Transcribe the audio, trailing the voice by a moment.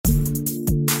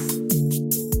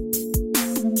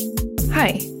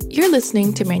Hi, you're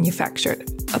listening to Manufactured,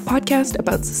 a podcast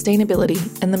about sustainability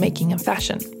and the making of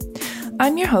fashion.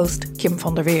 I'm your host, Kim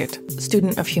van der Weert,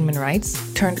 student of human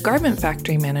rights, turned garment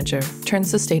factory manager, turned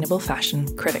sustainable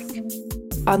fashion critic.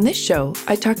 On this show,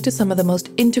 I talk to some of the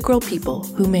most integral people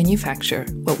who manufacture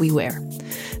what we wear.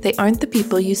 They aren't the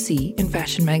people you see in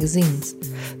fashion magazines.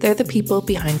 They're the people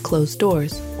behind closed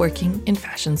doors working in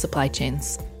fashion supply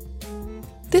chains.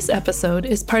 This episode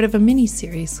is part of a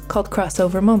mini-series called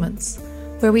Crossover Moments,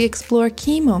 where we explore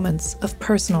key moments of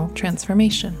personal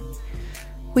transformation.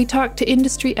 We talk to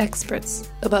industry experts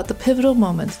about the pivotal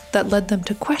moments that led them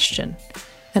to question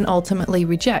and ultimately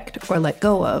reject or let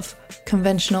go of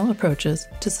conventional approaches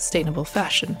to sustainable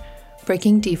fashion,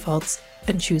 breaking defaults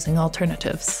and choosing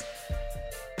alternatives.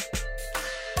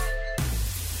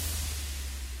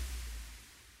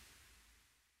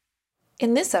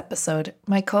 In this episode,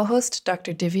 my co-host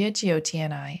Dr. Divya Jyoti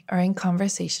and I are in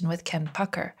conversation with Ken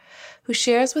Pucker, who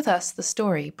shares with us the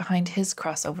story behind his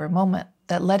crossover moment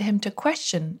that led him to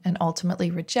question and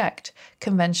ultimately reject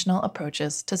conventional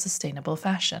approaches to sustainable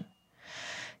fashion.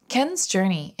 Ken's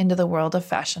journey into the world of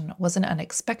fashion was an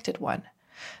unexpected one.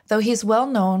 Though he's well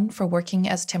known for working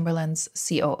as Timberland's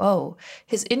COO,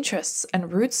 his interests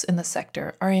and roots in the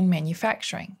sector are in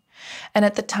manufacturing. And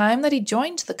at the time that he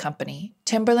joined the company,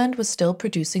 Timberland was still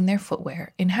producing their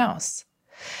footwear in-house.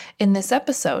 In this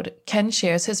episode, Ken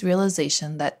shares his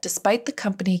realization that despite the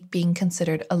company being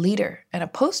considered a leader and a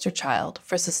poster child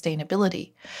for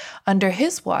sustainability, under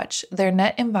his watch, their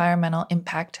net environmental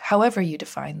impact, however you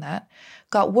define that,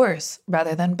 got worse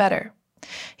rather than better.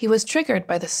 He was triggered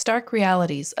by the stark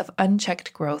realities of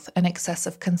unchecked growth and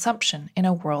excessive consumption in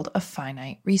a world of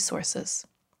finite resources.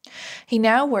 He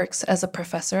now works as a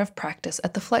professor of practice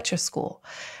at the Fletcher School,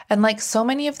 and like so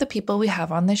many of the people we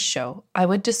have on this show, I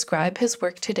would describe his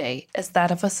work today as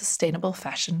that of a sustainable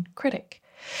fashion critic.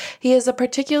 He is a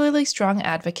particularly strong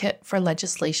advocate for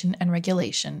legislation and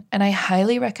regulation, and I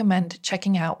highly recommend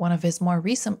checking out one of his more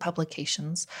recent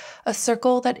publications, A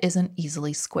Circle That Isn't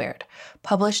Easily Squared,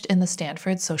 published in the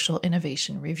Stanford Social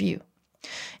Innovation Review.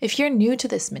 If you're new to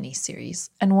this mini-series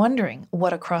and wondering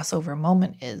what a crossover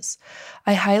moment is,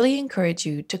 I highly encourage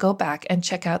you to go back and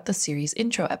check out the series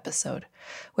intro episode,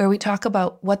 where we talk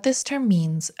about what this term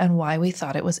means and why we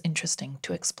thought it was interesting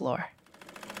to explore.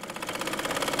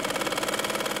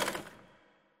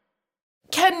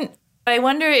 Ken, I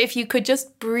wonder if you could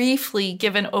just briefly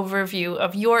give an overview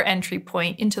of your entry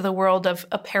point into the world of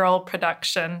apparel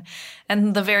production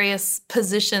and the various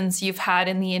positions you've had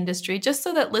in the industry, just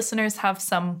so that listeners have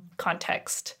some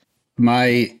context.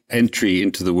 My entry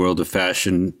into the world of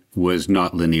fashion was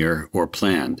not linear or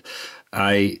planned.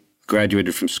 I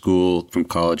graduated from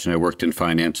college, and I worked in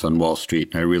finance on Wall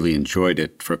Street, and I really enjoyed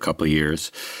it for a couple of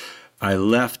years. I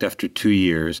left after 2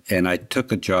 years, and I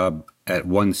took a job at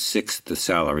 1/6 the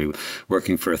salary,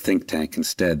 working for a think tank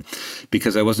instead,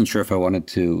 because I wasn't sure if I wanted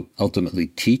to ultimately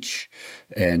teach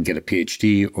and get a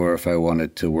PhD or if I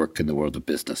wanted to work in the world of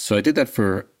business. So I did that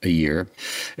for a year.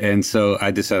 And so I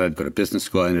decided I'd go to business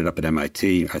school. I ended up at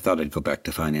MIT. I thought I'd go back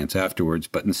to finance afterwards,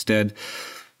 but instead,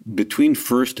 between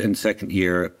first and second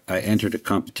year, I entered a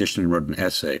competition and wrote an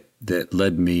essay that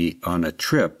led me on a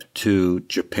trip to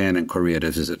Japan and Korea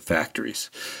to visit factories.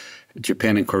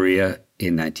 Japan and Korea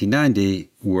in 1990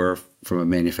 were, from a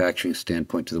manufacturing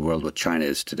standpoint, to the world what China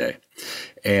is today.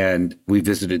 And we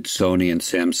visited Sony and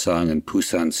Samsung and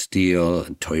Busan Steel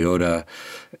and Toyota,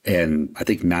 and I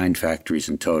think 9 factories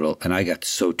in total. And I got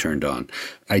so turned on.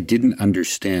 I didn't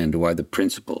understand why the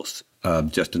principles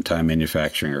of just-in-time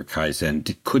manufacturing or Kaizen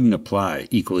couldn't apply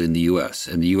equally in the U.S.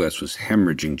 And the U.S. was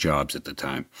hemorrhaging jobs at the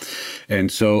time. And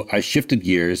so I shifted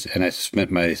gears, and I spent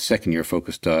my second year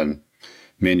focused on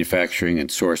manufacturing and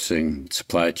sourcing,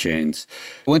 supply chains.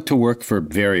 I went to work for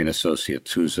Varian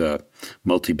Associates, who's a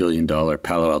multi-billion-dollar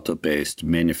Palo Alto-based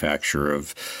manufacturer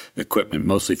of equipment,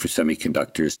 mostly for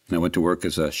semiconductors. And I went to work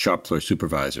as a shop floor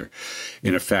supervisor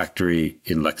in a factory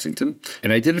in Lexington.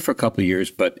 And I did it for a couple of years,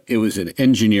 but it was an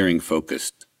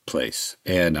engineering-focused place.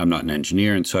 And I'm not an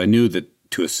engineer, and so I knew that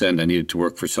to ascend, I needed to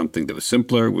work for something that was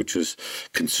simpler, which was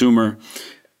consumer.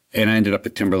 And I ended up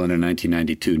at Timberland in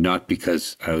 1992, not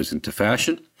because I was into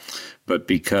fashion, but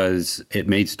because it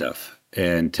made stuff.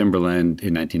 And Timberland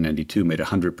in 1992 made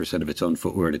 100% of its own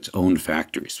footwear at its own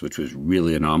factories, which was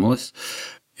really anomalous.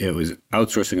 It was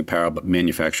outsourcing apparel, but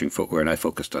manufacturing footwear, and I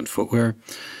focused on footwear.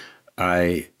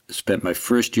 I spent my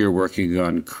first year working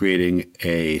on creating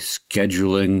a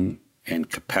scheduling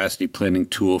and capacity planning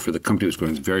tool for the company. It was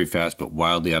growing very fast, but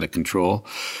wildly out of control.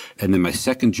 And then my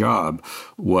second job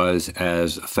was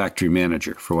as a factory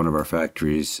manager for one of our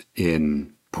factories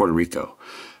in Puerto Rico.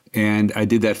 And I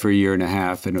did that for a year and a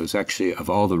half, and it was actually, of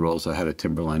all the roles I had at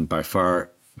Timberland, by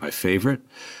far my favorite.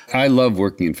 I love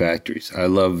working in factories. I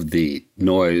love the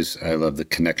noise. I love the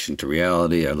connection to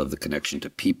reality. I love the connection to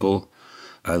people.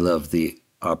 I love the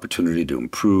opportunity to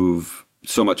improve.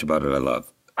 So much about it I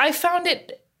love. I found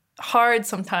it hard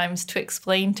sometimes to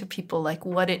explain to people like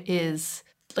what it is,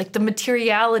 like the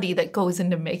materiality that goes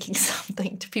into making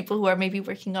something to people who are maybe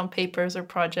working on papers or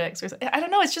projects. Or I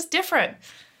don't know, it's just different.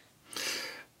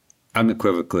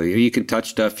 Unequivocally, you can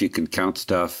touch stuff, you can count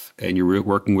stuff, and you're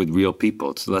working with real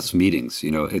people. It's less meetings,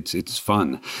 it's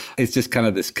fun. It's just kind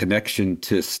of this connection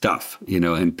to stuff,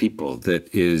 and people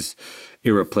that is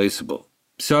irreplaceable.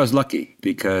 So I was lucky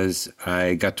because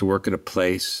I got to work at a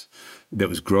place that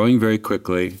was growing very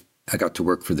quickly. I got to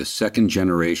work for the second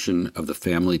generation of the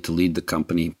family to lead the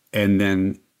company. And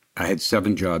then I had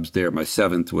 7 jobs there. My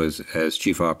 7th was as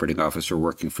chief operating officer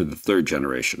working for the third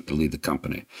generation to lead the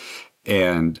company.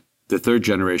 And the third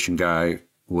generation guy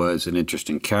was an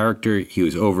interesting character. He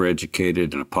was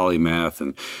overeducated and a polymath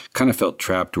and kind of felt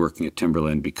trapped working at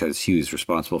Timberland because he was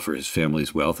responsible for his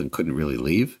family's wealth and couldn't really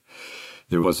leave.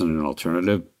 There wasn't an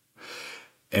alternative.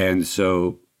 And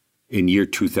so in year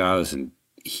 2000,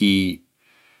 he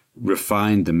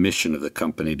refined the mission of the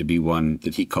company to be one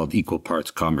that he called equal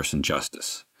parts commerce and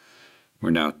justice. We're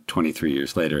now 23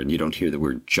 years later, and you don't hear the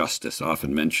word justice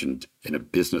often mentioned in a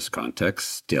business context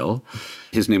still.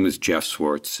 His name was Jeff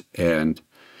Swartz, and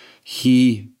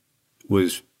he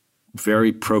was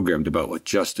very programmed about what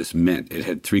justice meant. It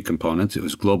had 3 components. It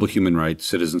was global human rights,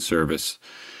 citizen service,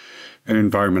 and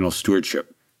environmental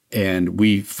stewardship. And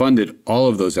we funded all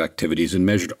of those activities and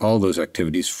measured all those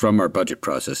activities from our budget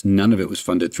process. None of it was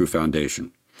funded through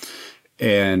foundation.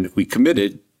 And we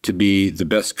committed to be the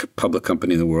best public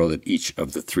company in the world at each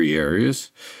of the 3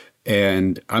 areas.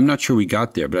 And I'm not sure we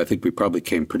got there, but I think we probably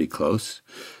came pretty close.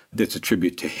 That's a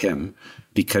tribute to him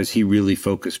because he really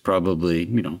focused probably,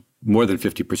 more than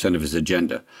 50% of his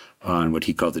agenda on what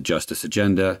he called the justice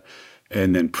agenda,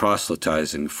 and then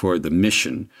proselytizing for the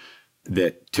mission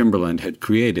that Timberland had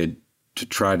created to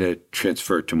try to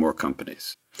transfer it to more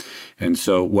companies. And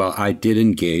so while I did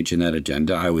engage in that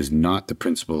agenda, I was not the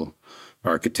principal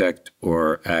architect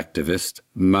or activist.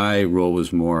 My role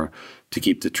was more to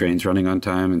keep the trains running on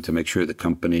time and to make sure the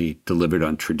company delivered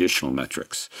on traditional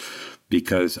metrics.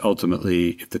 Because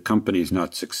ultimately, if the company is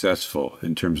not successful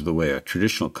in terms of the way a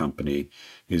traditional company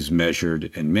is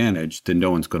measured and managed, then no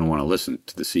one's going to want to listen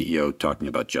to the CEO talking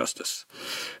about justice.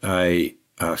 I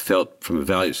felt, from a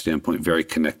value standpoint, very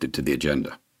connected to the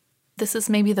agenda. This is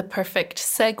maybe the perfect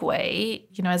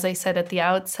segue. As I said at the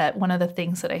outset, one of the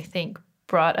things that I think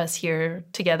brought us here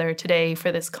together today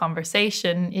for this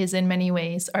conversation is in many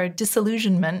ways our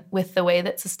disillusionment with the way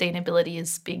that sustainability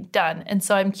is being done. And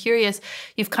so I'm curious,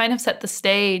 you've kind of set the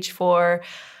stage for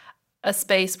a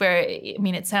space where,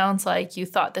 it sounds like you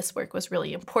thought this work was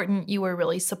really important. You were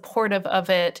really supportive of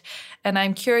it. And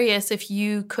I'm curious if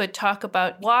you could talk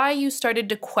about why you started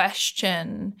to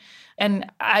question,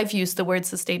 and I've used the word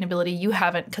sustainability, you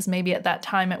haven't, because maybe at that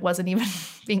time it wasn't even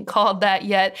being called that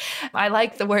yet. I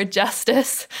like the word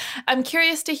justice. I'm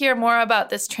curious to hear more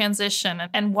about this transition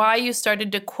and why you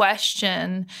started to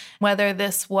question whether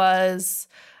this was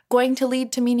going to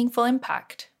lead to meaningful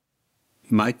impact.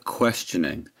 My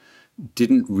questioning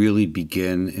didn't really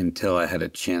begin until I had a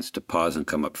chance to pause and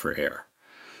come up for air.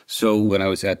 So when I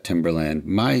was at Timberland,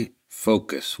 my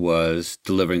focus was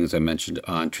delivering, as I mentioned,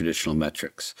 on traditional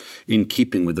metrics in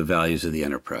keeping with the values of the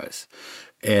enterprise.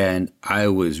 And I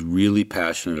was really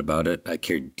passionate about it. I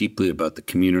cared deeply about the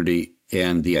community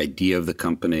and the idea of the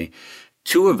company.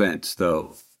 2 events,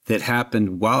 though, that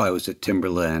happened while I was at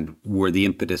Timberland were the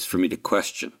impetus for me to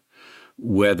question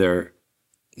whether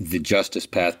the justice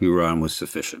path we were on was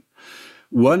sufficient.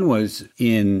 One was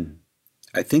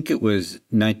I think it was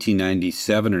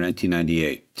 1997 or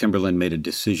 1998, Timberland made a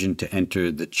decision to enter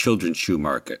the children's shoe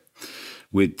market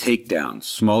with takedowns,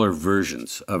 smaller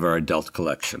versions of our adult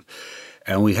collection.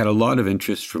 And we had a lot of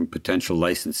interest from potential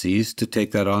licensees to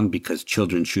take that on because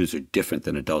children's shoes are different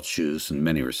than adult shoes in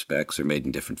many respects. They're made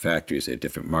in different factories. They have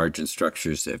different margin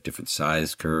structures. They have different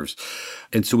size curves.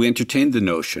 And so we entertained the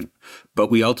notion,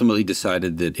 but we ultimately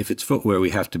decided that if it's footwear,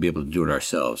 we have to be able to do it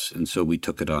ourselves. And so we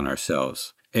took it on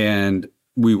ourselves. And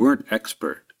we weren't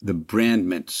expert. The brand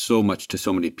meant so much to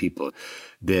so many people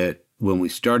that when we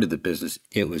started the business,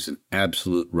 it was an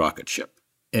absolute rocket ship.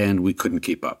 And we couldn't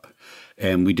keep up.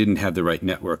 And we didn't have the right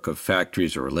network of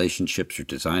factories or relationships or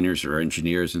designers or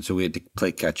engineers. And so we had to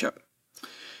play catch up.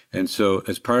 And so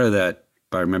as part of that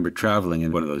I remember traveling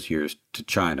in one of those years to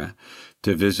China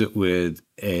to visit with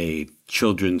a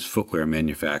children's footwear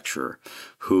manufacturer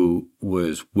who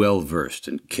was well-versed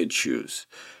in kids' shoes.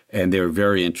 And they were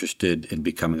very interested in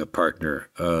becoming a partner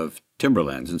of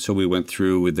Timberland's. And so we went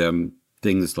through with them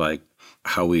things like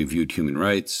how we viewed human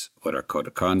rights, what our code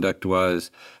of conduct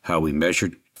was, how we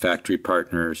measured factory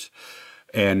partners.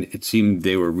 And it seemed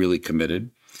they were really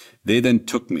committed. They then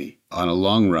took me on a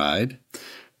long ride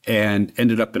and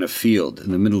ended up in a field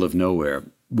in the middle of nowhere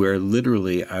where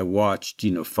literally I watched,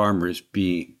 farmers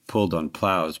being pulled on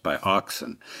plows by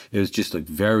oxen. It was just like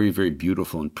very, very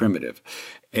beautiful and primitive.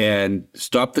 And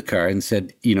stopped the car and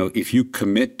said, if you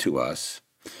commit to us,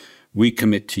 we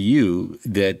commit to you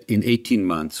that in 18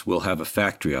 months, we'll have a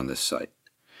factory on this site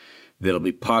that'll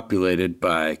be populated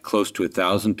by close to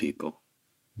 1,000 people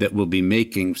that will be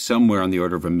making somewhere on the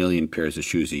order of 1 million pairs of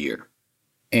shoes a year.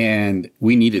 And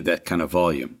we needed that kind of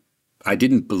volume. I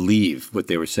didn't believe what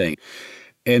they were saying.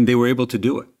 And they were able to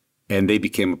do it. And they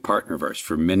became a partner of ours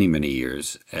for many, many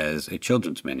years as a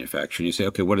children's manufacturer. And you say,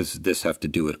 okay, what does this have to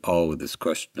do at all with this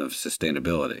question of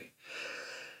sustainability?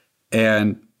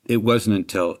 And it wasn't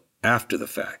until after the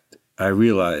fact I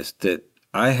realized that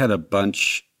I had a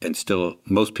bunch, and still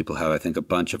most people have, I think, a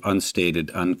bunch of unstated,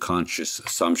 unconscious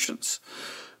assumptions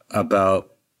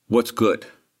about what's good.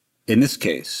 In this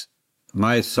case,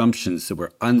 my assumptions that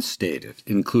were unstated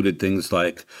included things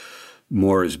like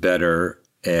more is better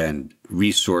and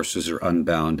resources are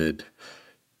unbounded.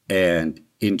 And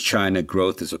in China,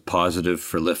 growth is a positive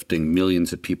for lifting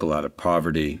millions of people out of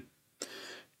poverty.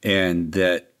 And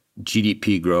that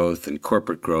GDP growth and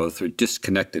corporate growth are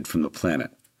disconnected from the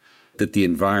planet. That the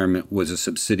environment was a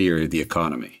subsidiary of the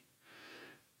economy.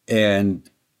 And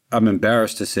I'm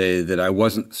embarrassed to say that I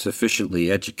wasn't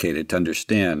sufficiently educated to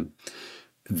understand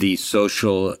the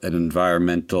social and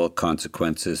environmental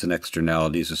consequences and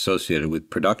externalities associated with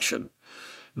production.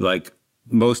 Like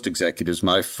most executives,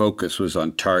 my focus was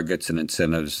on targets and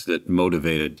incentives that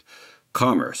motivated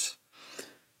commerce.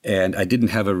 And I didn't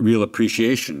have a real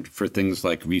appreciation for things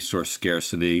like resource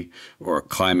scarcity or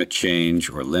climate change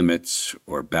or limits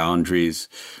or boundaries.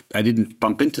 I didn't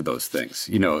bump into those things,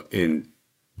 in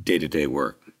day-to-day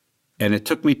work. And it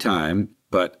took me time,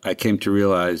 but I came to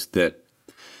realize that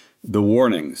the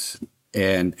warnings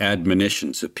and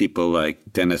admonitions of people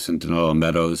like Dennis and Donella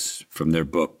Meadows from their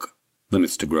book,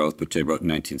 Limits to Growth, which they wrote in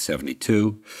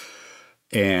 1972,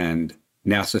 and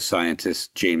NASA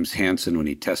scientist James Hansen when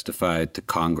he testified to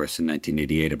Congress in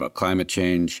 1988 about climate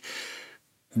change.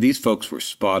 These folks were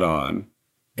spot on,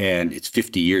 and it's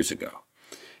 50 years ago.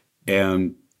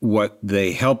 And what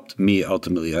they helped me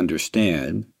ultimately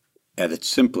understand at its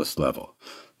simplest level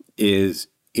is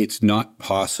it's not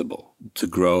possible to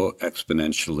grow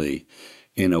exponentially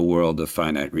in a world of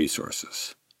finite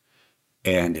resources.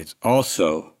 And it's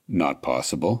also not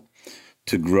possible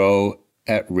to grow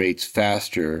at rates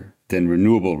faster than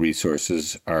renewable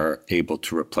resources are able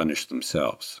to replenish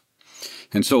themselves.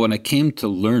 And so when I came to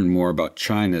learn more about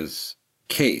China's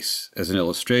case as an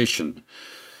illustration,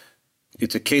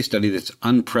 it's a case study that's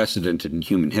unprecedented in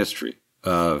human history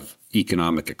of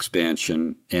economic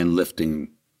expansion and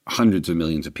lifting hundreds of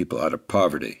millions of people out of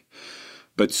poverty.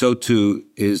 But so too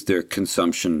is their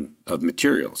consumption of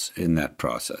materials in that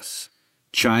process.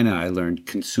 China, I learned,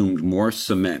 consumed more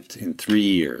cement in 3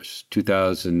 years,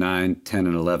 2009, 10,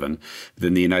 and 11,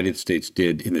 than the United States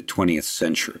did in the 20th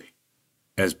century,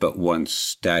 as but one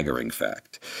staggering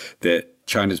fact, that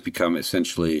China's become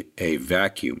essentially a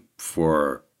vacuum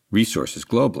for resources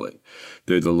globally.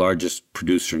 They're the largest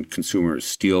producer and consumer of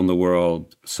steel in the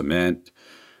world, cement,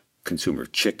 consumer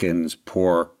of chickens,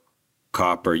 pork,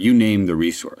 copper, you name the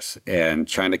resource. And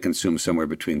China consumes somewhere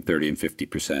between 30 and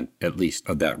 50% at least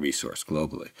of that resource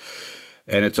globally.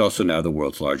 And it's also now the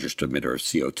world's largest emitter of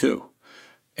CO2.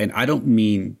 And I don't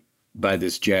mean by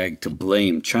this jag to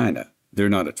blame China. They're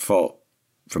not at fault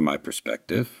from my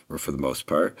perspective, or for the most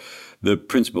part. The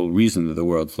principal reason they're the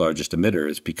world's largest emitter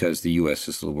is because the U.S.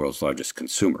 is the world's largest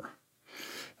consumer.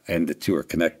 And the two are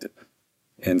connected.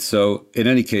 And so, in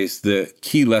any case, the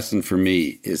key lesson for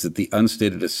me is that the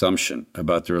unstated assumption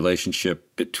about the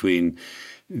relationship between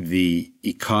the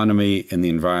economy and the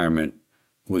environment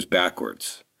was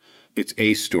backwards. It's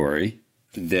a story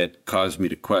that caused me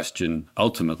to question,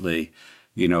 ultimately,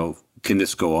 can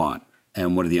this go on?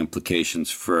 And what are the implications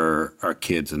for our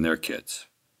kids and their kids?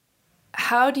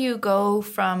 How do you go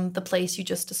from the place you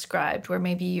just described, where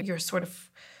maybe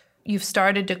you've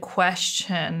started to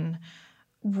question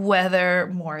whether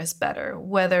more is better,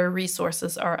 whether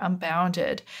resources are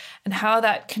unbounded, and how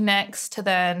that connects to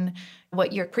then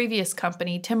what your previous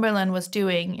company, Timberland, was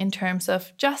doing in terms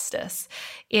of justice.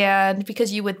 And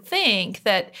because you would think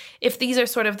that if these are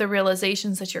sort of the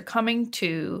realizations that you're coming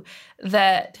to,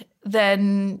 that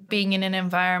then being in an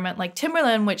environment like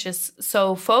Timberland, which is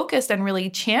so focused and really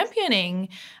championing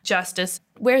justice,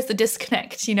 where's the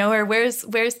disconnect, or where's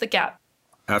the gap?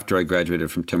 After I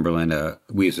graduated from Timberland,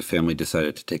 we as a family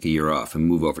decided to take a year off and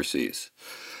move overseas.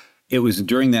 It was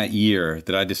during that year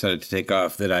that I decided to take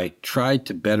off that I tried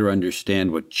to better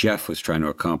understand what Jeff was trying to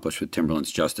accomplish with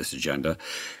Timberland's justice agenda.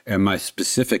 And my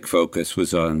specific focus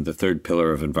was on the third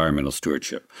pillar of environmental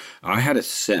stewardship. I had a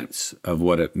sense of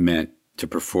what it meant to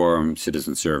perform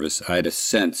citizen service. I had a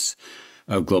sense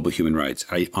of global human rights.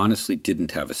 I honestly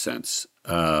didn't have a sense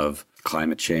of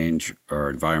climate change or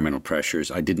environmental pressures.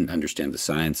 I didn't understand the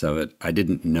science of it. I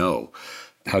didn't know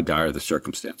how dire the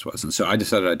circumstance was. And so I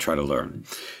decided I'd try to learn.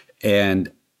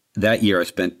 And that year I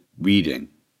spent reading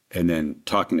and then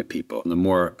talking to people. And the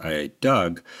more I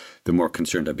dug, the more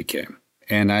concerned I became.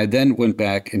 And I then went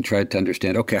back and tried to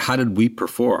understand, okay, how did we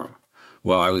perform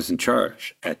while I was in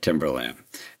charge at Timberland?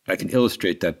 I can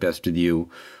illustrate that best with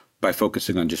you by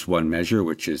focusing on just one measure,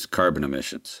 which is carbon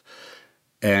emissions.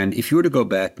 And if you were to go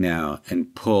back now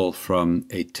and pull from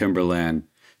a Timberland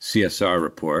CSR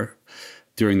report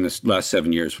during the last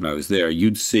 7 years when I was there,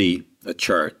 you'd see a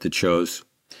chart that shows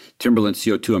Timberland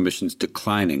CO2 emissions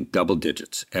declining double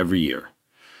digits every year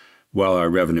while our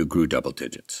revenue grew double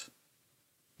digits.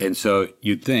 And so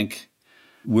you'd think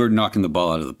we're knocking the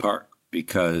ball out of the park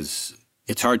because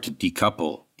it's hard to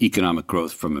decouple economic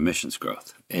growth from emissions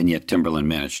growth. And yet Timberland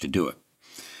managed to do it.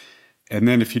 And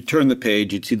then if you turn the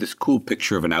page, you'd see this cool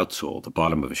picture of an outsole, the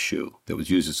bottom of a shoe, that was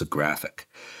used as a graphic.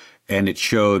 And it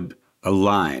showed a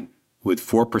line with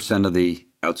 4% of the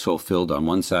outsole filled on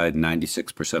one side,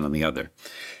 96% on the other.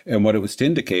 And what it was to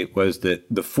indicate was that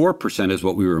the 4% is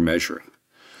what we were measuring.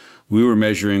 We were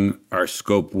measuring our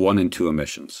scope 1 and 2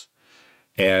 emissions.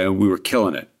 And we were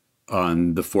killing it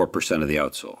on the 4% of the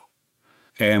outsole.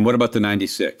 And what about the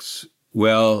 96?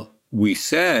 Well, we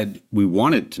said we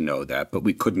wanted to know that, but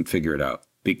we couldn't figure it out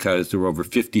because there were over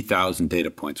 50,000 data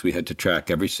points we had to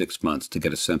track every 6 months to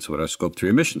get a sense of what our scope 3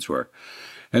 emissions were.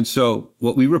 And so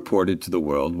what we reported to the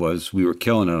world was we were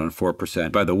killing it on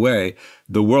 4%. By the way,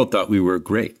 the world thought we were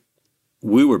great.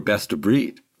 We were best of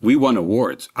breed. We won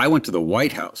awards. I went to the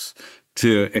White House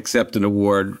to accept an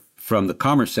award from the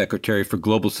Commerce Secretary for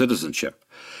global citizenship.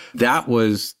 That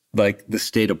was like the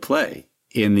state of play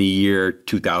in the year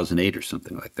 2008 or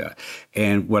something like that.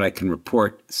 And what I can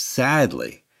report,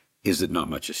 sadly, is that not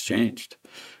much has changed.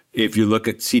 If you look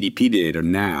at CDP data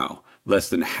now, less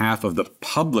than half of the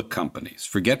public companies,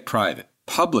 forget private,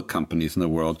 public companies in the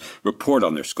world report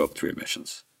on their scope 3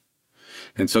 emissions.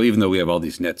 And so even though we have all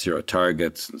these net zero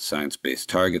targets and science-based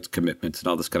targets, commitments, and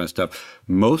all this kind of stuff,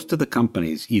 most of the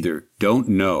companies either don't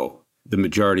know the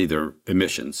majority of their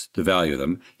emissions, the value of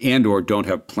them, and or don't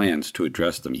have plans to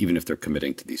address them, even if they're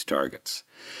committing to these targets.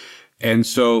 And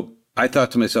so I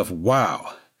thought to myself,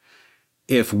 wow,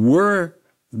 if we're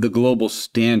the global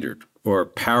standard or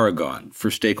paragon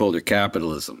for stakeholder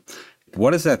capitalism,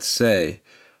 what does that say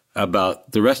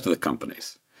about the rest of the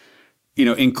companies?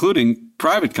 Including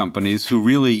private companies who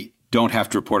really don't have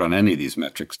to report on any of these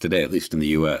metrics today, at least in the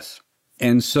US.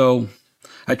 And so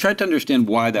I tried to understand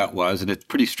why that was, and it's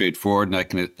pretty straightforward, and I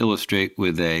can illustrate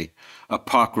with a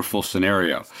apocryphal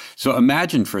scenario. So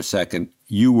imagine for a second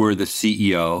you were the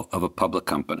CEO of a public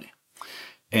company,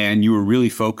 and you were really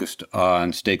focused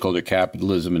on stakeholder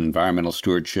capitalism and environmental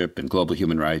stewardship and global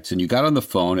human rights, and you got on the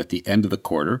phone at the end of the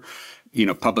quarter.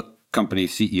 Public company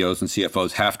CEOs and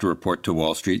CFOs have to report to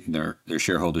Wall Street and their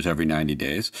shareholders every 90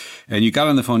 days. And you got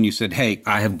on the phone and you said, hey,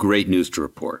 I have great news to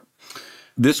report.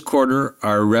 This quarter,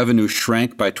 our revenue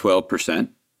shrank by 12%.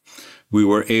 We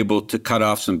were able to cut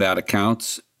off some bad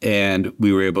accounts, and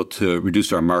we were able to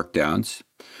reduce our markdowns.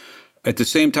 At the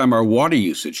same time, our water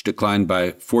usage declined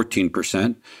by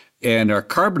 14%, and our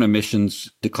carbon emissions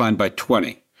declined by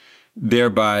 20%,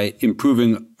 thereby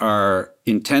improving our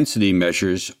intensity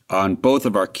measures on both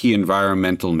of our key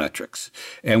environmental metrics.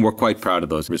 And we're quite proud of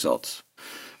those results.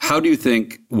 How do you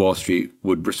think Wall Street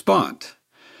would respond?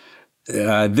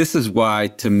 This is why,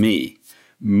 to me,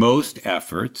 most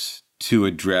efforts to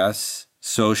address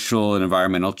social and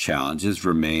environmental challenges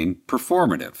remain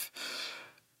performative.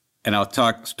 And I'll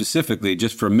talk specifically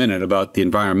just for a minute about the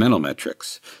environmental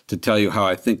metrics to tell you how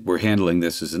I think we're handling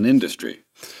this as an industry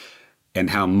and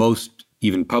how most,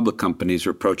 even public companies,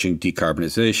 are approaching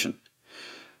decarbonization.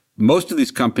 Most of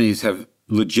these companies have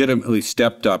legitimately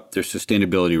stepped up their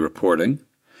sustainability reporting.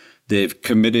 They've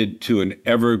committed to an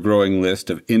ever-growing list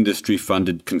of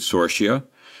industry-funded consortia.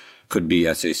 Could be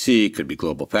SAC, could be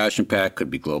Global Fashion Pact, could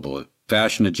be Global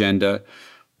Fashion Agenda.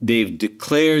 They've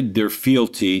declared their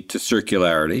fealty to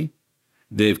circularity.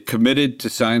 They've committed to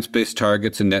science-based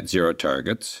targets and net zero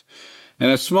targets. And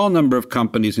a small number of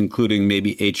companies, including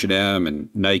maybe H&M and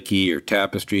Nike or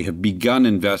Tapestry, have begun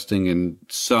investing in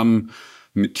some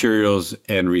materials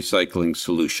and recycling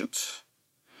solutions.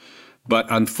 But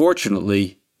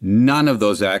unfortunately, none of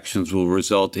those actions will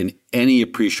result in any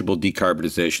appreciable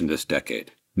decarbonization this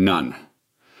decade. None.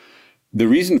 The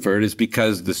reason for it is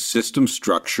because the system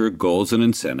structure, goals, and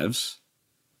incentives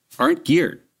aren't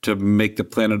geared to make the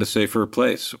planet a safer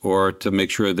place or to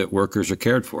make sure that workers are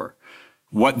cared for.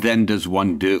 What then does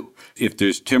one do? If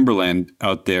there's Timberland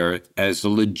out there as a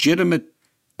legitimate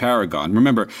paragon.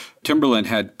 Remember, Timberland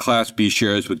had Class B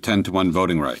shares with 10-to-1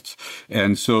 voting rights.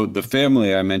 And so the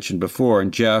family I mentioned before,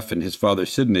 and Jeff and his father,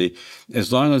 Sidney,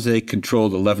 as long as they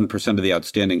controlled 11% of the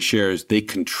outstanding shares, they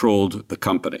controlled the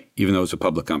company, even though it was a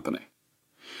public company.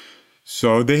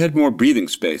 So they had more breathing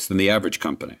space than the average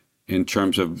company in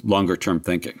terms of longer-term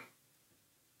thinking.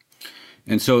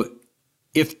 And so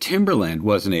if Timberland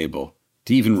wasn't able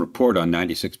to even report on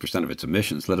 96% of its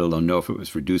emissions, let alone know if it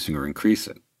was reducing or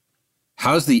increasing,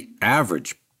 how's the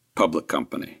average public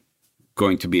company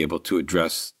going to be able to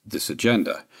address this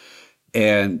agenda?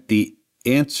 And the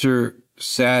answer,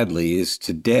 sadly, is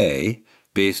today,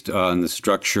 based on the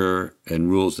structure and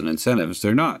rules and incentives,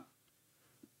 they're not.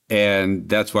 And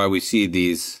that's why we see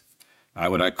these,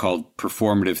 what I call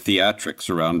performative theatrics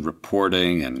around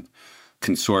reporting and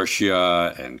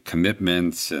consortia and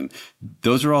commitments. And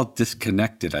those are all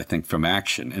disconnected, I think, from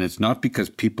action. And it's not because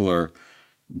people are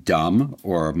dumb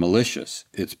or malicious.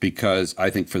 It's because I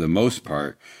think for the most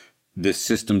part, this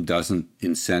system doesn't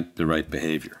incent the right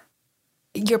behavior.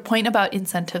 Your point about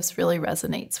incentives really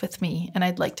resonates with me, and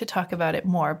I'd like to talk about it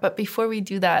more. But before we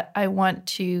do that, I want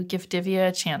to give Divya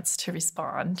a chance to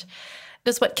respond.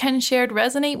 Does what Ken shared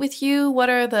resonate with you? What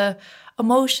are the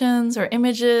emotions or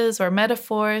images or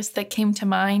metaphors that came to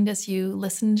mind as you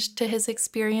listened to his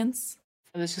experience?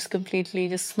 I was just completely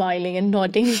just smiling and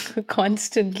nodding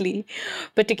constantly,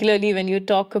 particularly when you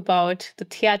talk about the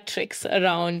theatrics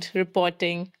around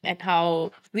reporting and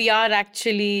how we are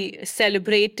actually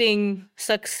celebrating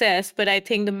success. But I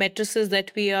think the matrices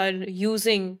that we are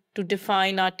using to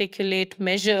define, articulate,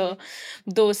 measure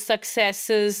those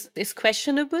successes is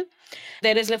questionable.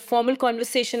 There is a formal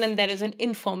conversation and there is an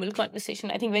informal conversation.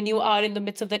 I think when you are in the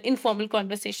midst of that informal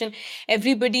conversation,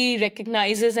 everybody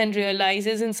recognizes and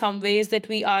realizes in some ways that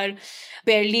we are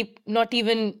barely not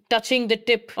even touching the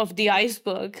tip of the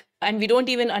iceberg. And we don't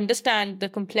even understand the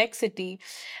complexity.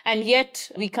 And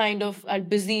yet we kind of are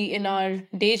busy in our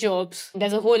day jobs.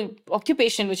 There's a whole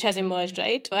occupation which has emerged,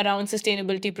 right, around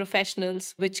sustainability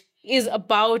professionals, which is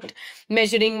about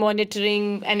measuring,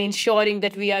 monitoring, and ensuring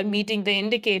that we are meeting the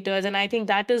indicators. And I think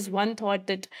that is one thought,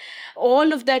 that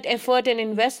all of that effort and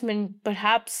investment,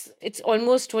 perhaps it's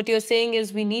almost what you're saying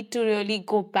is we need to really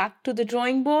go back to the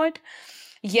drawing board.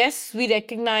 Yes, we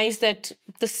recognize that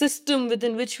the system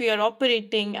within which we are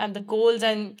operating and the goals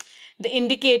and the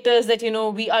indicators that,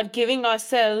 we are giving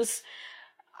ourselves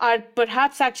are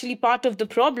perhaps actually part of the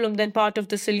problem than part of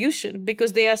the solution,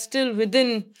 because they are still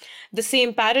within the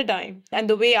same paradigm. And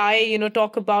the way I,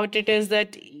 talk about it is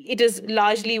that it is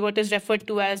largely what is referred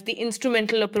to as the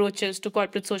instrumental approaches to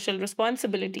corporate social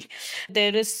responsibility.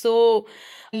 There is so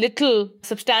little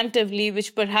substantively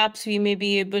which perhaps we may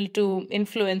be able to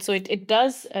influence. So it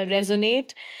does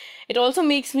resonate. It also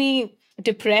makes me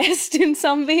depressed in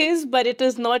some ways, but it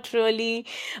is not really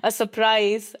a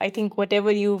surprise. I think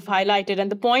whatever you've highlighted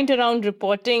and the point around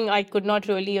reporting, I could not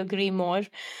really agree more.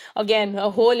 Again, a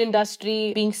whole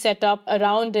industry being set up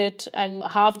around it, and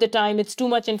half the time it's too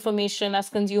much information. As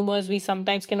consumers, we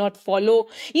sometimes cannot follow,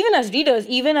 even as readers,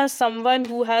 even as someone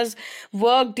who has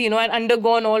worked, and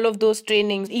undergone all of those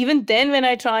trainings. Even then, when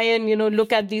I try and,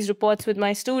 look at these reports with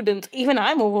my students, even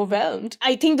I'm overwhelmed.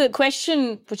 I think the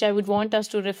question which I would want us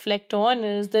to reflect on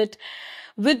is that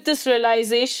with this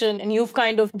realization, and you've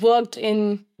kind of worked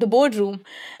in the boardroom,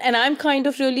 and I'm kind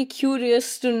of really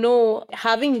curious to know,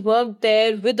 having worked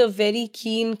there with a very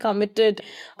keen, committed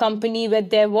company where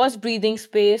there was breathing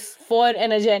space for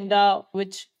an agenda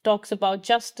which talks about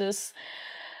justice,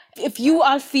 if you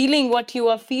are feeling what you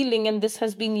are feeling, and this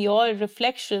has been your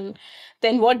reflection,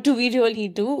 then what do we really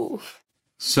do?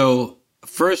 So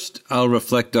first, I'll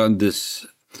reflect on this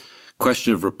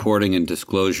question of reporting and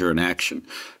disclosure and action.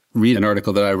 Read an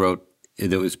article that I wrote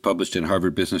that was published in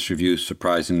Harvard Business Review,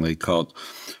 surprisingly, called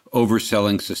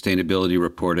Overselling Sustainability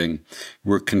Reporting.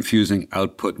 We're Confusing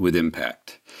Output with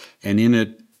Impact. And in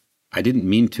it, I didn't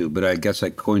mean to, but I guess I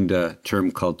coined a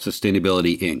term called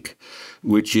Sustainability Inc.,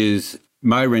 which is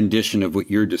my rendition of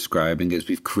what you're describing. Is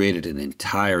we've created an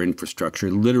entire infrastructure,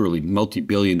 literally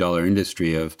multi-billion-dollar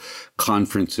industry of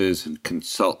conferences and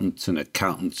consultants and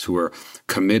accountants who are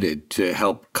committed to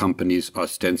help companies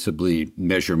ostensibly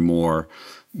measure more,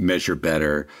 measure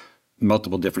better,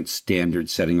 multiple different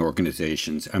standard-setting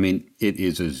organizations. I mean, it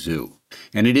is a zoo.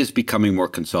 And it is becoming more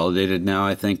consolidated now,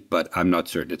 I think, but I'm not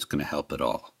certain it's going to help at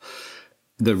all.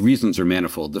 The reasons are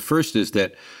manifold. The first is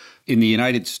that in the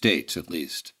United States, at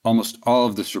least, almost all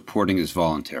of this reporting is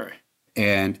voluntary.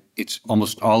 And it's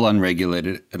almost all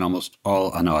unregulated and almost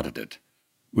all unaudited,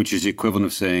 which is the equivalent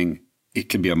of saying it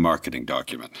can be a marketing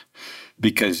document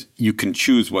because you can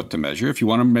choose what to measure. If you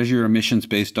want to measure your emissions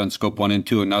based on scope 1 and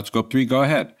 2 and not scope 3, go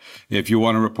ahead. If you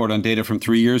want to report on data from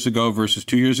 3 years ago versus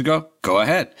 2 years ago, go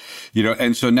ahead.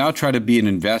 And so now try to be an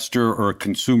investor or a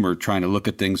consumer trying to look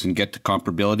at things and get to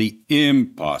comparability,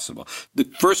 impossible. The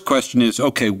first question is,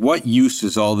 okay, what use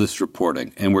is all this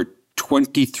reporting? And we're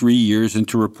 23 years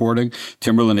into reporting.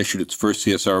 Timberland issued its first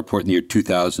CSR report in the year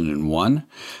 2001.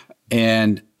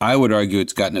 And I would argue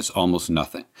it's gotten us almost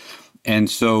nothing. And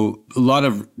so a lot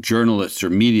of journalists or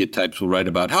media types will write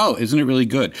about, oh, isn't it really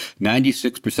good?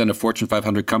 96% of Fortune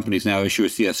 500 companies now issue a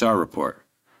CSR report.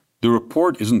 The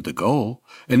report isn't the goal.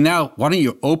 And now, why don't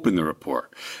you open the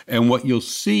report? And what you'll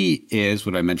see is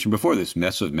what I mentioned before, this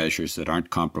mess of measures that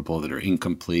aren't comparable, that are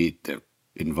incomplete, that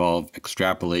involve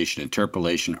extrapolation,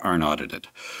 interpolation, aren't audited.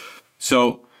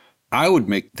 So I would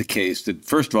make the case that,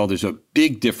 first of all, there's a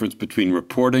big difference between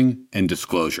reporting and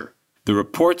disclosure. The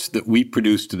reports that we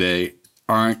produce today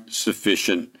aren't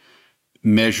sufficient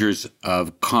measures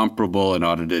of comparable and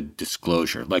audited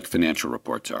disclosure like financial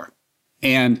reports are.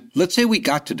 And let's say we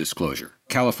got to disclosure.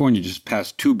 California just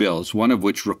passed 2 bills, one of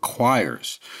which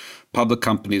requires public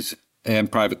companies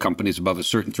and private companies above a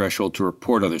certain threshold to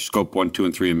report on their scope 1, 2,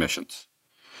 and 3 emissions.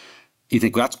 You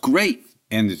think, well, that's great,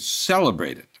 and it's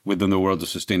celebrated within the world of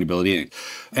sustainability Inc.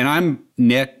 And I'm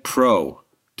net pro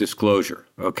disclosure,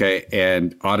 okay,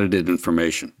 and audited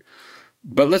information.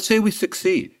 But let's say we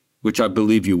succeed, which I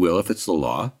believe you will if it's the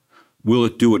law. Will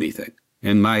it do anything?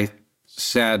 And my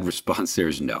sad response there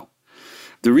is no.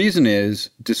 The reason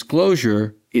is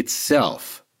disclosure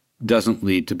itself doesn't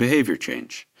lead to behavior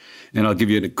change. And I'll give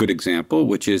you a good example,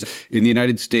 which is in the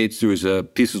United States, there was a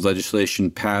piece of legislation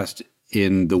passed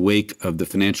in the wake of the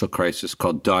financial crisis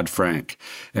called Dodd-Frank,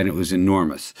 and it was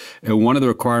enormous. And one of the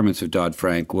requirements of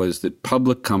Dodd-Frank was that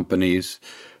public companies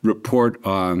report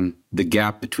on the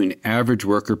gap between average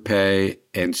worker pay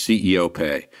and CEO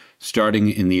pay, starting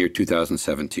in the year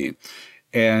 2017.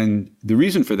 And the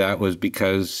reason for that was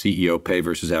because CEO pay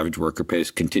versus average worker pay has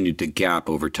continued to gap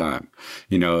over time.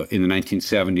 In the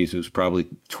 1970s, it was probably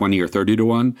 20 or 30 to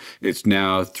 1. It's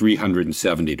now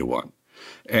 370 to 1.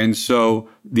 And so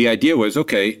the idea was,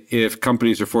 okay, if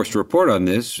companies are forced to report on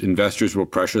this, investors will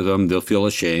pressure them, they'll feel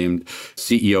ashamed,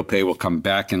 CEO pay will come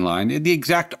back in line. And the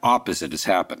exact opposite has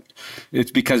happened.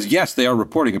 It's because, yes, they are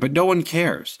reporting it, but no one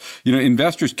cares.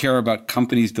 Investors care about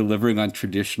companies delivering on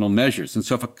traditional measures. And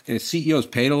so if a CEO is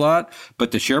paid a lot,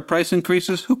 but the share price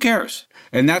increases, who cares?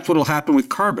 And that's what will happen with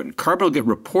carbon. Carbon will get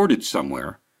reported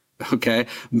somewhere, okay?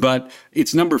 But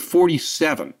it's number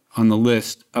 47 on the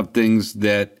list of things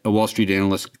that a Wall Street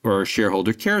analyst or a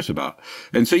shareholder cares about.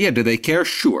 And so, do they care?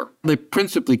 Sure. They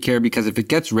principally care because if it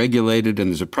gets regulated and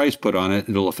there's a price put on it,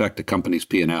 it'll affect the company's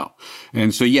P&L.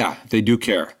 And so, they do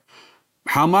care.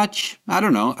 How much? I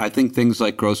don't know. I think things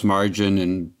like gross margin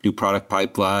and new product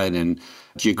pipeline and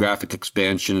geographic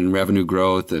expansion and revenue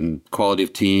growth and quality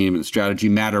of team and strategy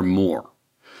matter more.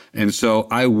 And so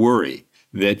I worry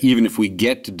that even if we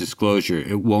get to disclosure,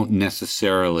 it won't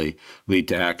necessarily lead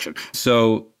to action.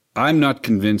 So I'm not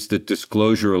convinced that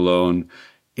disclosure alone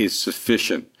is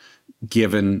sufficient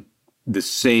given the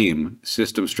same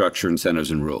system structure, incentives,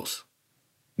 and rules.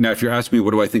 Now, if you're asking me,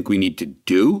 what do I think we need to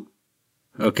do?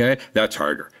 Okay, that's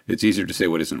harder. It's easier to say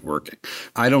what isn't working.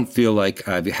 I don't feel like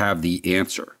I have the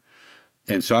answer.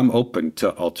 And so I'm open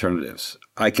to alternatives.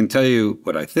 I can tell you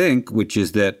what I think, which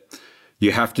is that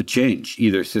you have to change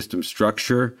either system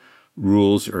structure,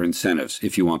 rules, or incentives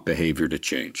if you want behavior to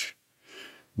change.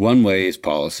 One way is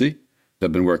policy.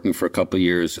 I've been working for a couple of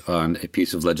years on a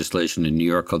piece of legislation in New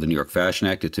York called the New York Fashion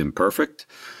Act. It's imperfect.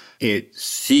 It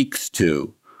seeks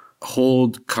to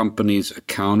hold companies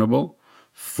accountable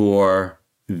for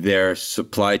their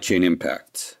supply chain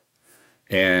impacts.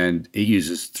 And it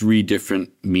uses 3 different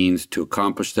means to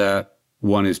accomplish that.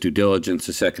 One is due diligence,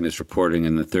 the second is reporting,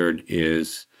 and the third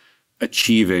is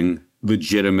achieving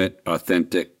legitimate,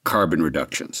 authentic carbon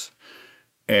reductions.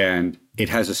 And it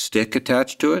has a stick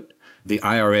attached to it. The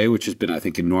IRA, which has been, I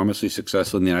think, enormously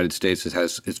successful in the United States,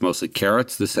 it's mostly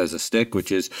carrots. This has a stick,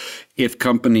 which is if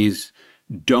companies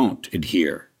don't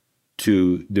adhere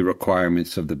to the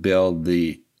requirements of the bill,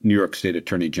 the New York State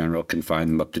Attorney General can fine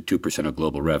them up to 2% of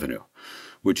global revenue,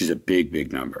 which is a big,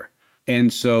 big number.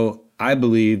 And so I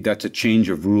believe that's a change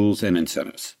of rules and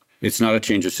incentives. It's not a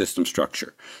change of system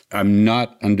structure. I'm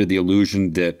not under the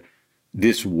illusion that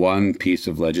this one piece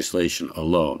of legislation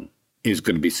alone is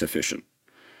going to be sufficient.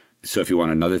 So if you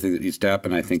want another thing that needs to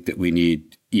happen, I think that we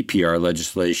need EPR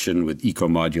legislation with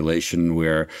eco-modulation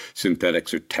where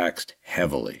synthetics are taxed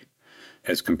heavily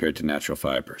as compared to natural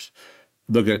fibers.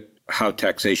 Look at how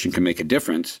taxation can make a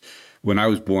difference. When I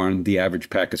was born, the average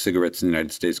pack of cigarettes in the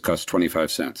United States cost 25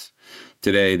 cents.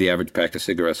 Today, the average pack of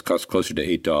cigarettes costs closer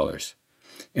to $8.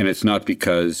 And it's not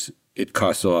because it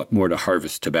costs a lot more to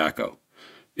harvest tobacco.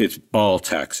 It's all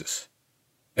taxes.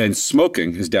 And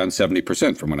smoking is down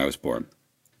 70% from when I was born.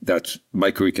 That's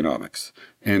microeconomics.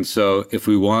 And so if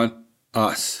we want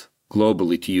us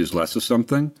globally to use less of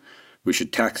something, we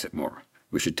should tax it more.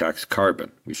 We should tax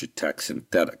carbon. We should tax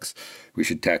synthetics. We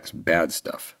should tax bad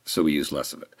stuff so we use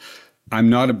less of it. I'm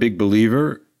not a big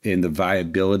believer in the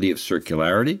viability of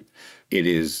circularity. It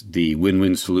is the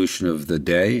win-win solution of the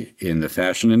day in the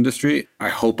fashion industry. I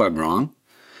hope I'm wrong,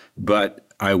 but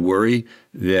I worry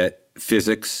that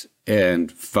physics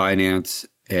and finance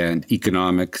and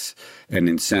economics and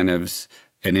incentives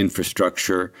and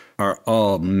infrastructure are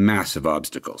all massive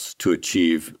obstacles to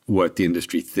achieve what the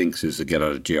industry thinks is a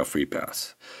get-out-of-jail-free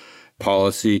path.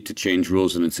 Policy to change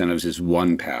rules and incentives is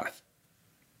one path.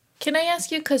 Can I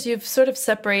ask you, because you've sort of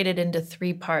separated into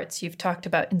three parts. You've talked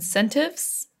about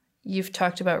incentives, you've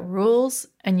talked about rules,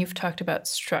 and you've talked about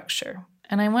structure.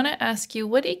 And I want to ask you,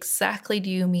 what exactly do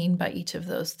you mean by each of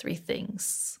those three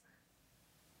things?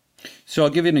 So I'll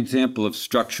give you an example of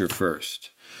structure first.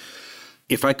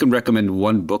 If I can recommend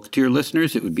one book to your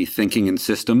listeners, it would be Thinking in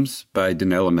Systems by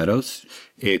Donella Meadows.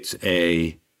 It's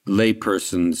a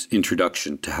layperson's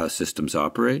introduction to how systems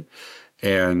operate.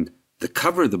 And the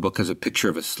cover of the book has a picture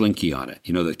of a slinky on it,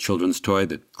 you know, the children's toy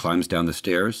that climbs down the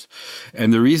stairs.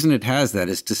 And the reason it has that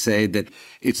is to say that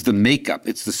it's the makeup,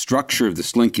 it's the structure of the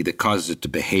slinky that causes it to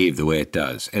behave the way it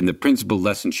does. And the principal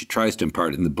lesson she tries to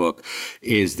impart in the book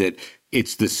is that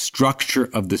it's the structure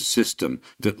of the system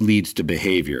that leads to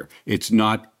behavior. It's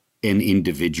not an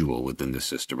individual within the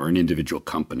system or an individual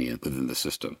company within the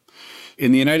system.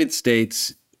 In the United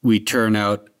States, we turn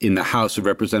out in the House of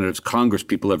Representatives, Congress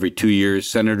people every 2 years,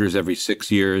 senators every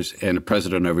 6 years, and a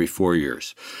president every 4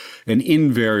 years. And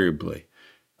invariably,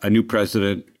 a new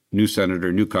president, new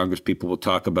senator, new Congress people will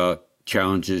talk about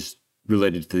challenges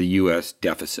related to the U.S.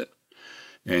 deficit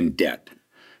and debt.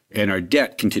 And our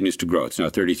debt continues to grow. It's now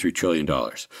 $33 trillion.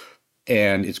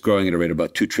 And it's growing at a rate of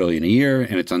about $2 trillion a year,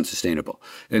 and it's unsustainable.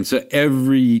 And so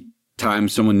every time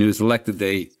someone new is elected,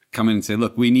 they come in and say,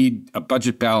 look, we need a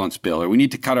budget balance bill, or we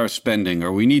need to cut our spending,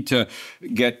 or we need to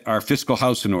get our fiscal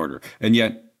house in order. And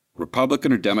yet,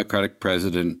 Republican or Democratic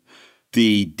president,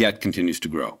 the debt continues to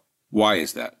grow. Why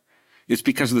is that? It's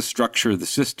because of the structure of the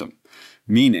system,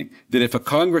 meaning that if a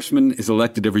congressman is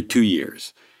elected every 2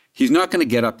 years, he's not going to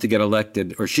get up to get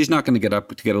elected, or she's not going to get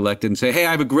up to get elected and say, hey,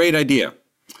 I have a great idea.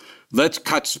 Let's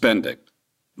cut spending.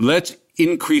 Let's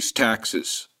increase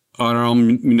taxes on our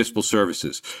own municipal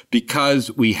services because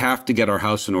we have to get our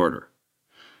house in order.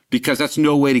 Because that's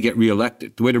no way to get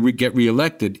reelected. The way to get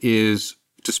reelected is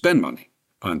to spend money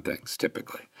on things,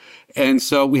 typically. And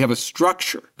so we have a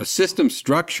structure, a system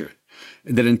structure,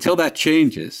 that until that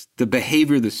changes, the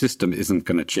behavior of the system isn't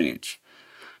going to change.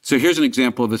 So here's an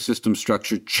example of a system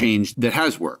structure change that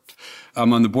has worked.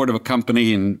 I'm on the board of a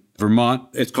company in Vermont.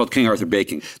 It's called King Arthur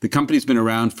Baking. The company's been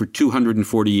around for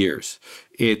 240 years.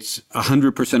 It's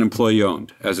 100% employee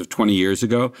owned as of 20 years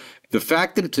ago. The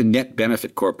fact that it's a net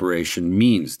benefit corporation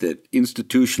means that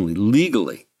institutionally,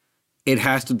 legally, it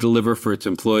has to deliver for its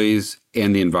employees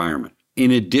and the environment, in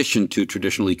addition to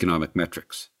traditional economic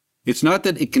metrics. It's not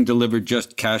that it can deliver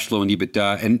just cash flow and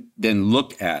EBITDA and then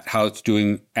look at how it's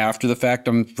doing after the fact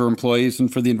for employees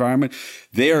and for the environment.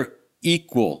 They are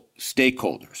equal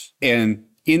stakeholders. And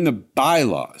in the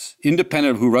bylaws,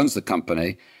 independent of who runs the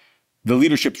company, the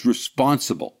leadership's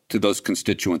responsible to those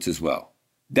constituents as well.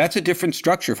 That's a different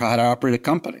structure for how to operate a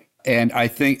company. And I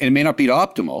think, and it may not be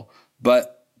optimal,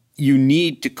 but you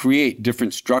need to create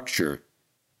different structure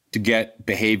to get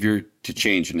behavior to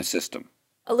change in a system.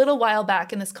 A little while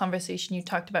back in this conversation, you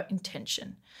talked about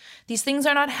intention. These things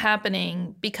are not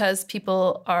happening because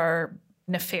people are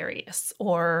nefarious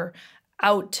or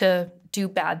out to do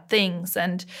bad things.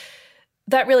 And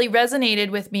that really resonated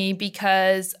with me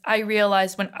because I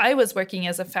realized when I was working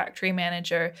as a factory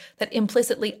manager that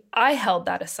implicitly I held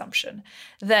that assumption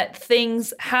that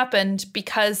things happened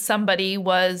because somebody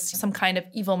was some kind of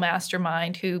evil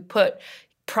mastermind who put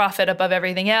profit above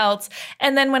everything else.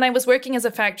 And then when I was working as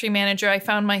a factory manager, I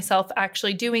found myself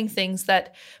actually doing things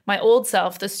that my old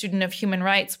self, the student of human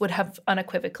rights, would have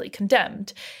unequivocally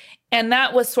condemned. And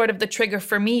that was sort of the trigger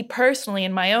for me personally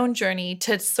in my own journey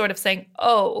to sort of saying,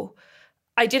 oh,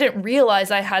 I didn't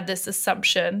realize I had this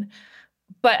assumption,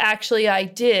 but actually I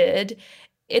did.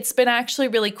 It's been actually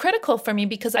really critical for me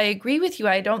because I agree with you.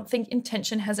 I don't think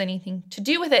intention has anything to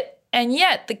do with it. And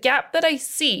yet the gap that I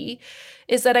see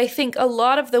is that I think a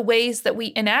lot of the ways that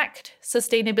we enact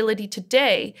sustainability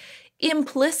today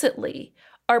implicitly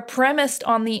are premised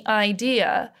on the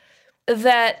idea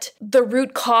that the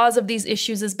root cause of these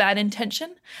issues is bad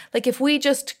intention. Like if we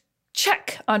just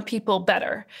check on people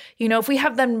better, if we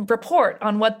have them report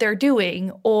on what they're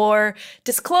doing or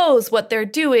disclose what they're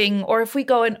doing, or if we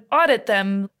go and audit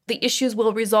them, the issues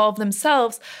will resolve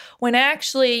themselves, when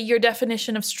actually your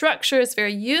definition of structure is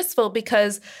very useful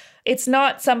because it's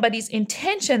not somebody's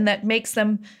intention that makes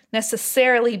them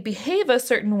necessarily behave a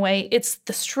certain way, it's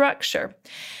the structure.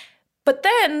 But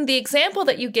then the example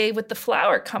that you gave with the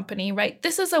flower company, right?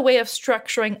 This is a way of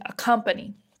structuring a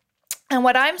company. And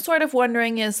what I'm sort of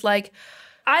wondering is like,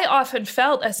 I often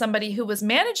felt as somebody who was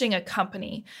managing a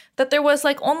company that there was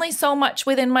like only so much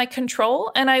within my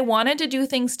control and I wanted to do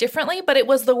things differently, but it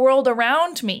was the world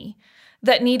around me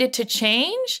that needed to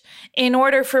change in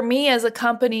order for me as a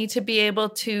company to be able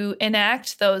to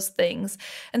enact those things.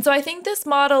 And so I think this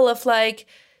model of like,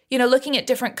 looking at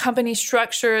different company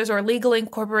structures or legal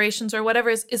incorporations or whatever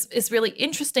is really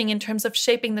interesting in terms of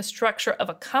shaping the structure of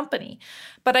a company.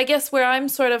 But I guess where I'm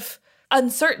sort of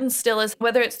uncertain still is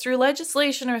whether it's through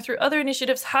legislation or through other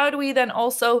initiatives, how do we then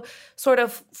also sort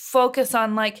of focus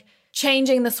on like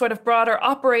changing the sort of broader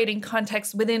operating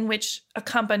context within which a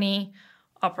company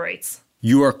operates?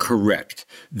 You are correct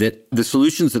that the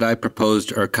solutions that I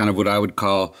proposed are kind of what I would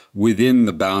call within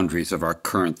the boundaries of our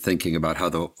current thinking about how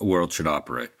the world should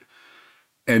operate.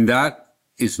 And that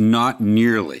is not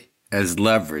nearly as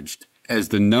leveraged as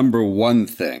the number one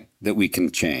thing that we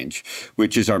can change,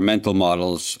 which is our mental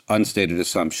models, unstated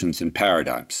assumptions, and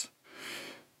paradigms.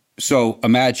 So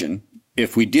imagine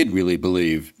if we did really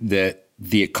believe that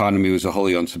the economy was a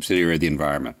wholly owned subsidiary of the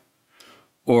environment.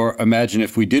 Or imagine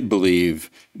if we did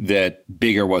believe that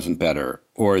bigger wasn't better,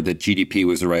 or that GDP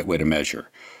was the right way to measure.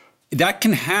 That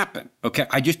can happen, okay?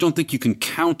 I just don't think you can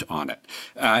count on it.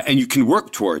 And you can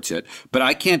work towards it, but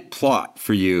I can't plot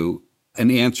for you an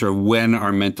answer when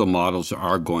our mental models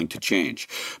are going to change.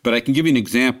 But I can give you an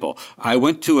example. I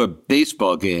went to a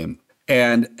baseball game,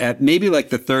 and at maybe like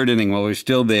the third inning, while we were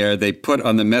still there, they put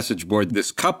on the message board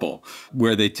this couple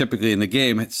where they typically in the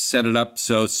game set it up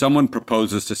so someone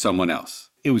proposes to someone else.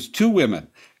 It was two women,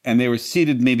 and they were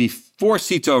seated maybe 4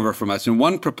 seats over from us, and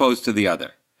one proposed to the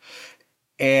other.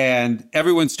 And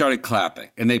everyone started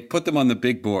clapping, and they put them on the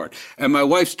big board. And my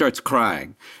wife starts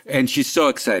crying, and she's so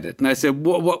excited. And I said,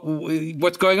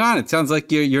 what's going on? It sounds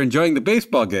like you're enjoying the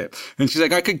baseball game. And she's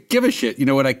like, I could give a shit.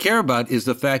 What I care about is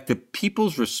the fact that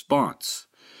people's response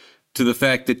to the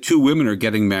fact that two women are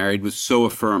getting married was so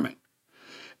affirming.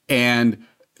 And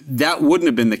that wouldn't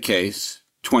have been the case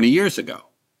 20 years ago.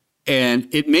 And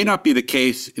it may not be the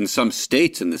case in some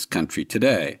states in this country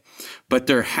today, but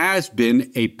there has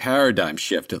been a paradigm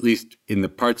shift, at least in the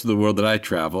parts of the world that I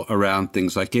travel, around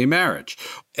things like gay marriage.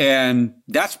 And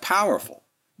that's powerful.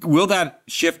 Will that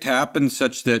shift happen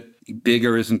such that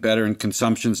bigger isn't better and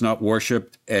consumption's not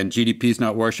worshipped and GDP's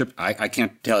not worshipped? I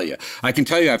can't tell you. I can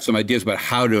tell you I have some ideas about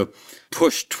how to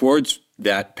push towards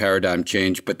that paradigm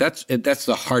change, but that's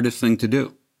the hardest thing to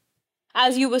do.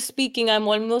 As you were speaking, I'm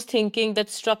almost thinking that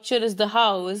structure is the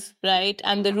house, right?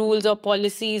 And the rules or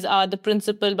policies are the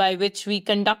principle by which we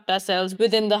conduct ourselves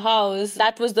within the house.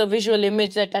 That was the visual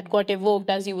image that got evoked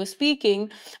as you were speaking.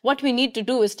 What we need to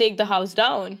do is take the house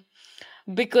down.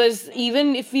 Because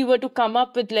even if we were to come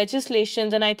up with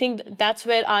legislations, and I think that's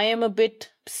where I am a bit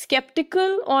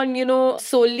skeptical on,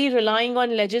 solely relying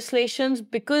on legislations,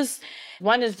 because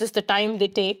one is just the time they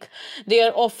take. They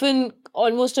are often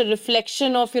almost a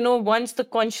reflection of, once the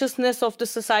consciousness of the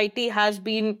society has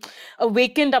been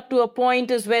awakened up to a point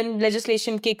is when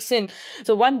legislation kicks in.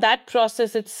 So that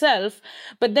process itself.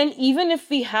 But then even if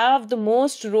we have the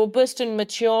most robust and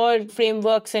mature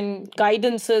frameworks and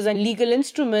guidances and legal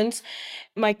instruments,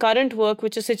 my current work,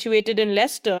 which is situated in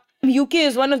Leicester, UK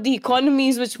is one of the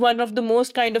economies which one of the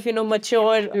most kind of,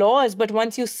 mature laws. But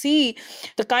once you see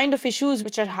the kind of issues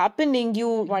which are happening, you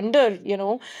wonder,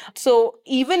 So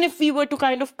even if we were to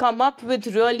kind of come up with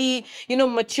really,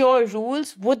 mature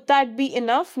rules, would that be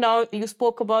enough? Now, you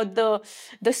spoke about the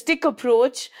stick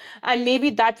approach, and maybe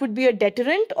that would be a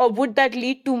deterrent, or would that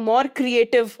lead to more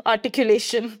creative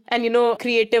articulation and,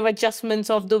 creative adjustments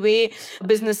of the way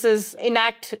businesses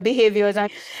enact behaviors?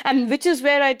 And which is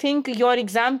where I think your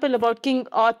example about King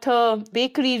Arthur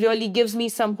Bakery really gives me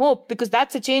some hope, because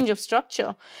that's a change of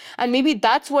structure. And maybe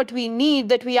that's what we need,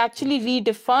 that we actually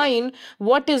redefine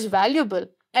what is valuable.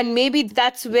 And maybe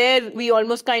that's where we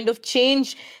almost kind of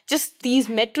change just these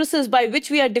matrices by which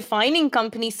we are defining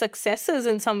company successes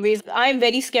in some ways. I'm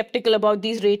very skeptical about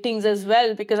these ratings as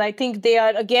well, because I think they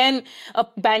are, again, a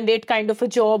band-aid kind of a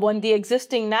job on the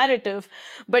existing narrative.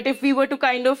 But if we were to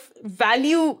kind of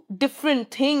value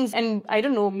different things and, I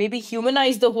don't know, maybe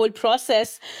humanize the whole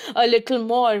process a little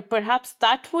more, perhaps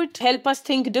that would help us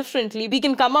think differently. We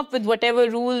can come up with whatever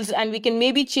rules and we can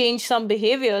maybe change some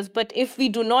behaviors, but if we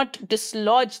do not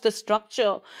dislodge the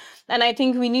structure, and I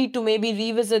think we need to maybe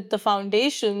revisit the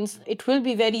foundations, it will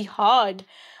be very hard.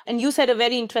 And you said a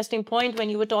very interesting point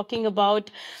when you were talking about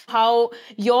how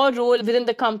your role within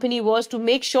the company was to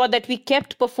make sure that we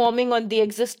kept performing on the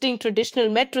existing traditional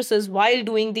matrices while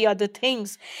doing the other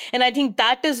things. And I think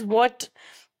that is what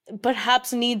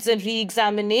perhaps needs a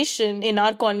re-examination in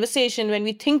our conversation when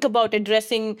we think about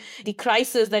addressing the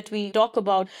crisis that we talk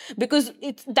about, because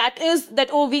we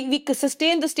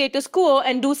sustain the status quo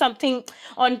and do something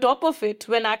on top of it,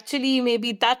 when actually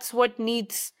maybe that's what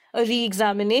needs a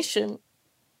re-examination.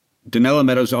 Donella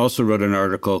Meadows also wrote an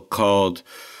article called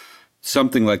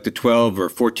something like the 12 or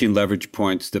 14 leverage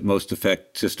points that most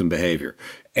affect system behavior.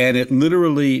 And it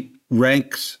literally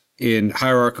ranks in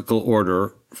hierarchical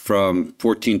order from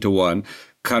 14 to 1,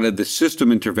 kind of the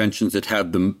system interventions that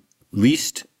have the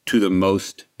least to the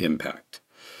most impact.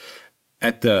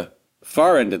 At the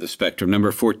far end of the spectrum,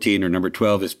 number 14 or number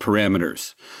 12 is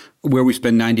parameters, where we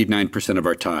spend 99% of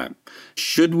our time.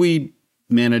 Should we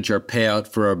manage our payout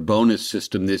for our bonus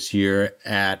system this year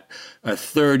at a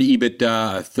third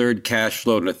EBITDA, a third cash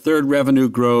flow, and a third revenue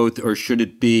growth, or should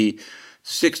it be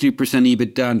 60%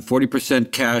 EBITDA and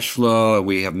 40% cash flow? And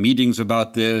we have meetings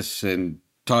about this and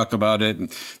talk about it.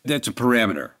 And that's a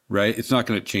parameter, right? It's not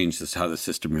going to change how the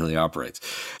system really operates.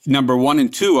 Number 1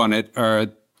 and 2 on it are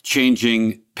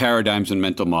changing paradigms and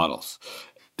mental models.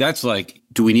 That's like,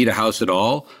 do we need a house at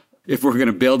all? If we're going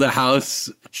to build a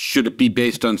house, should it be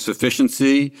based on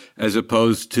sufficiency as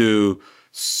opposed to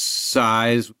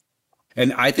size?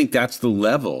 And I think that's the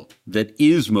level that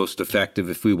is most effective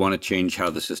if we want to change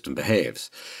how the system behaves.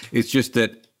 It's just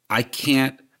that I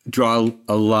can't draw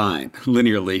a line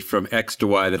linearly from X to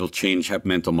Y that'll change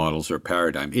mental models or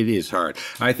paradigm. It is hard.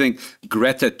 I think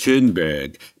Greta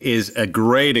Thunberg is a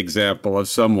great example of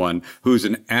someone who's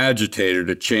an agitator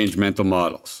to change mental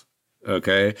models.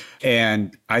 Okay.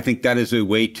 And I think that is a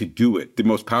way to do it. The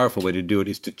most powerful way to do it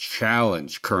is to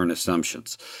challenge current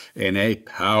assumptions in a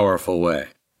powerful way.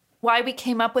 Why we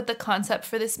came up with the concept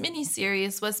for this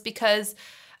mini-series was because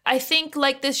I think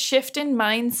like this shift in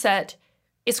mindset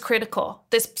is critical,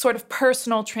 this sort of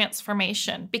personal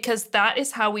transformation, because that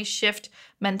is how we shift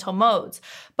mental modes.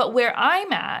 But where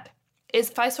I'm at is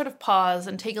if I sort of pause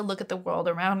and take a look at the world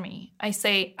around me, I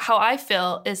say how I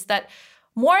feel is that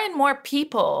more and more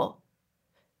people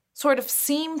sort of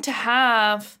seem to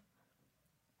have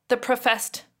the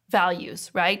professed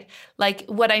values, right? Like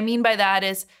what I mean by that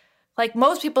is, like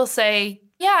most people say,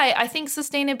 yeah, I think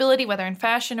sustainability, whether in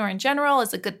fashion or in general,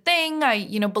 is a good thing. I,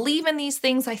 believe in these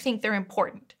things. I think they're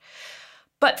important.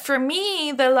 But for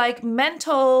me, the like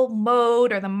mental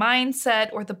mode or the mindset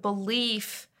or the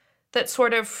belief that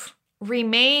sort of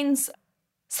remains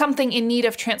something in need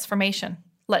of transformation,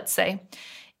 let's say,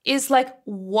 is like,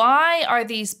 why are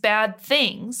these bad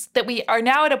things that we are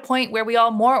now at a point where we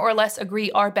all more or less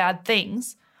agree are bad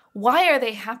things? Why are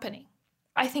they happening?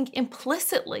 I think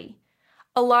implicitly,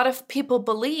 a lot of people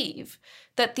believe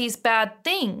that these bad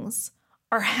things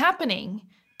are happening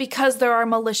because there are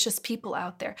malicious people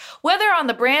out there. Whether on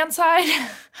the brand side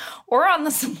or on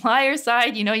the supplier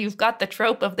side, you've got the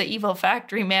trope of the evil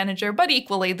factory manager, but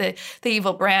equally the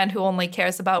evil brand who only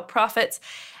cares about profits.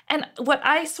 And what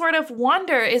I sort of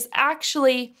wonder is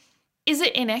actually, is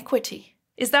it inequity?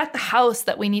 Is that the house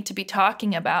that we need to be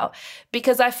talking about?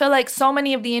 Because I feel like so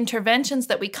many of the interventions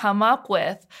that we come up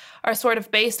with are sort of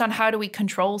based on how do we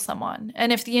control someone.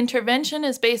 And if the intervention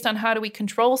is based on how do we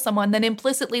control someone, then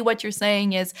implicitly what you're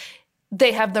saying is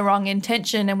they have the wrong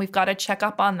intention and we've got to check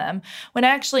up on them. When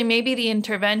actually maybe the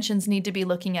interventions need to be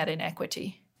looking at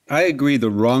inequity. I agree. The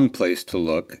wrong place to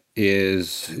look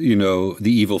is, the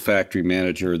evil factory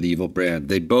manager or the evil brand.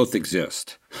 They both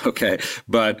exist. Okay.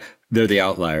 But they're the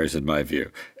outliers in my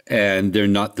view. And they're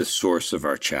not the source of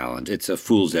our challenge. It's a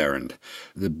fool's errand.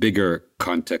 The bigger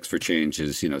context for change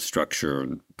is, structure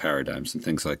and paradigms and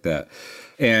things like that.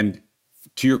 And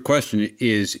to your question,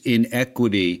 is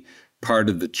inequity part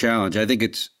of the challenge? I think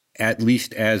it's at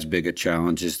least as big a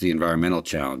challenge as the environmental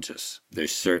challenges. They're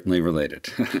certainly related.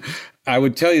 I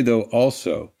would tell you, though,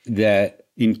 also that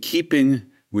in keeping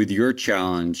with your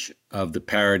challenge of the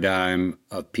paradigm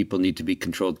of people need to be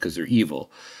controlled because they're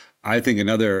evil, I think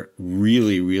another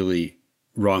really, really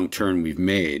wrong turn we've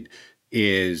made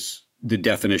is the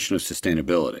definition of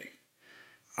sustainability.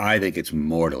 I think it's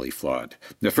mortally flawed.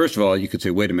 Now, first of all, you could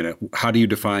say, wait a minute, how do you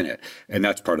define it? And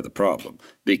that's part of the problem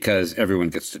because everyone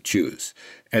gets to choose.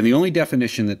 And the only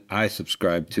definition that I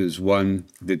subscribe to is one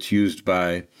that's used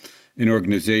by an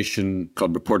organization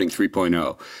called Reporting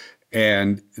 3.0.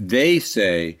 And they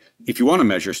say, if you want to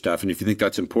measure stuff and if you think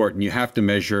that's important, you have to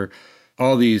measure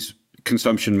all these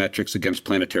consumption metrics against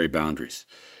planetary boundaries.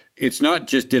 It's not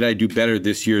just, did I do better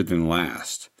this year than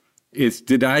last? It's,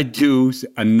 did I do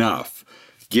enough,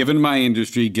 given my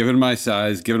industry, given my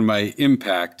size, given my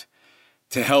impact,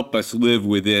 to help us live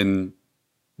within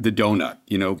the donut,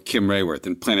 Kim Rayworth,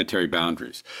 and planetary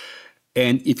boundaries.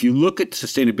 And if you look at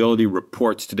sustainability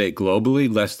reports today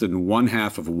globally, less than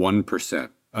 0.5%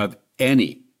 of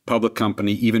any public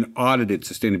company, even audited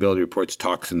sustainability reports,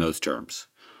 talks in those terms.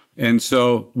 And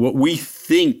so what we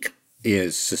think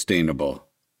is sustainable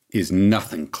is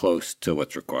nothing close to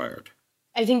what's required.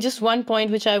 I think just one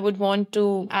point which I would want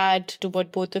to add to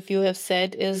what both of you have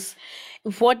said is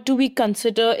what do we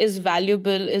consider is valuable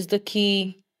is the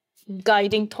key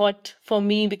guiding thought for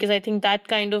me, because I think that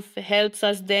kind of helps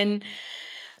us then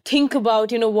think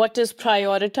about, what is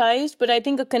prioritized. But I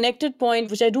think a connected point,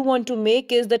 which I do want to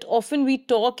make, is that often we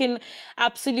talk in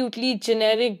absolutely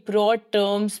generic, broad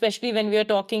terms, especially when we are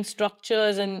talking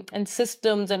structures and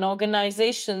systems and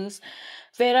organizations,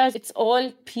 whereas it's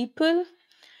all people.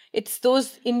 It's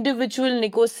those individual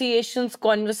negotiations,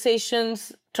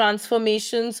 conversations,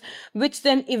 transformations, which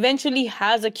then eventually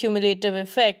has a cumulative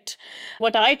effect.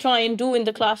 What I try and do in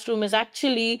the classroom is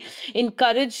actually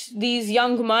encourage these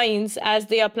young minds as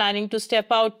they are planning to step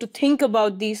out to think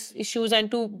about these issues and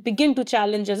to begin to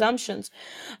challenge assumptions.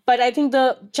 But I think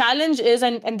the challenge is,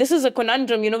 and this is a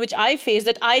conundrum, which I face,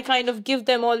 that I kind of give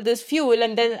them all this fuel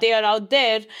and then they are out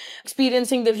there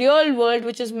experiencing the real world,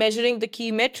 which is measuring the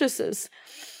key matrices.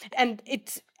 And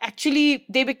it's actually,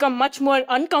 they become much more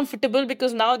uncomfortable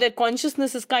because now their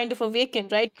consciousness is kind of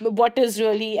awakened, right? What is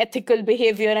really ethical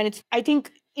behavior? And I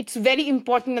think it's very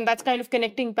important, and that's kind of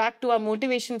connecting back to our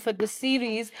motivation for this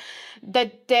series,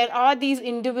 that there are these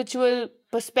individual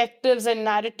perspectives and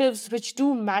narratives which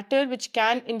do matter, which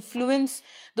can influence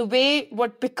the way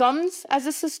what becomes as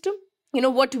a system,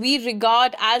 what we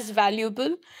regard as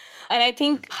valuable. And I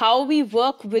think how we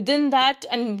work within that,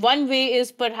 and one way is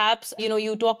perhaps,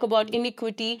 you talk about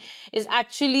inequity, is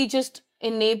actually just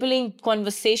enabling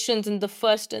conversations in the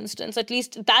first instance. At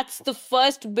least that's the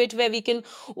first bit where we can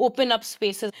open up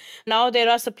spaces. Now there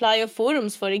are supplier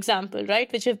forums, for example,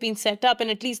 right, which have been set up, and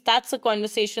at least that's a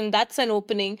conversation, that's an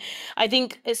opening. I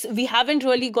think we haven't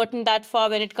really gotten that far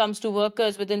when it comes to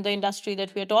workers within the industry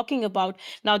that we are talking about.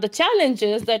 Now the challenge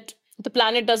is that the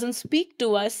planet doesn't speak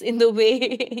to us in the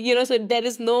way, so there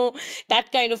is no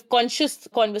that kind of conscious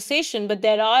conversation, but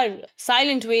there are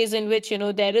silent ways in which,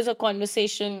 there is a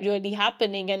conversation really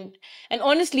happening. And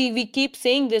honestly, we keep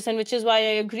saying this, and which is why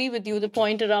I agree with you, the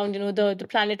point around, the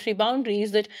planetary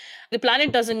boundaries, that the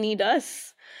planet doesn't need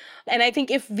us. And I think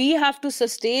if we have to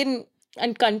sustain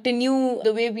and continue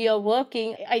the way we are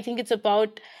working, I think it's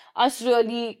about us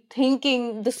really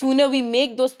thinking the sooner we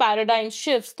make those paradigm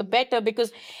shifts, the better,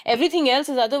 because everything else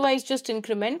is otherwise just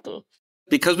incremental.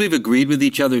 Because we've agreed with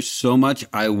each other so much,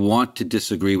 I want to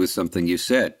disagree with something you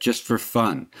said, just for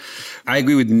fun. I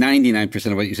agree with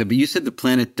 99% of what you said, but you said the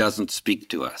planet doesn't speak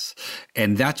to us.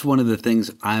 And that's one of the things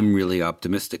I'm really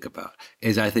optimistic about,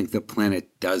 is I think the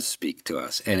planet does speak to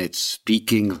us, and it's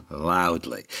speaking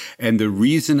loudly. And the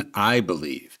reason I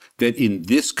believe that in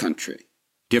this country,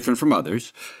 different from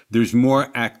others, there's more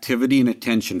activity and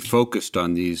attention focused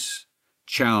on these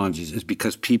challenges is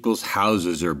because people's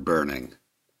houses are burning.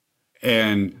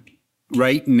 And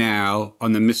right now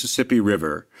on the Mississippi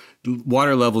River,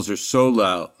 water levels are so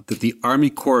low that the Army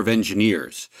Corps of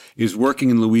Engineers is working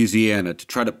in Louisiana to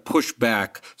try to push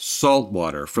back salt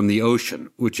water from the ocean,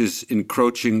 which is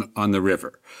encroaching on the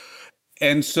river.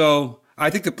 And so I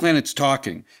think the planet's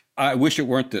talking. I wish it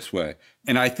weren't this way.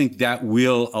 And I think that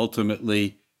will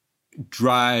ultimately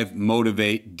drive,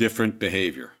 motivate different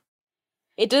behavior?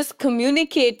 It is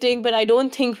communicating, but I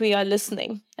don't think we are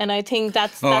listening. And I think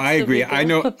that's I the agree. bigger- I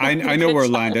know bigger we're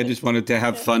aligned. I challenge. just wanted to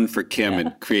have fun for Kim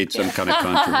and create some kind of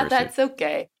controversy. That's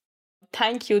okay.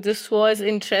 Thank you. This was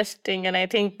interesting. And I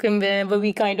think whenever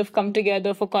we kind of come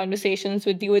together for conversations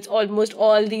with you, it's almost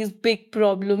all these big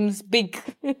problems, big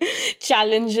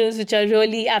challenges, which are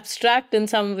really abstract in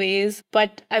some ways.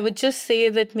 But I would just say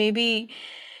that maybe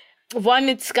one,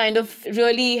 it's kind of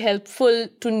really helpful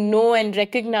to know and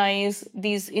recognize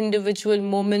these individual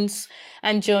moments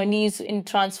and journeys in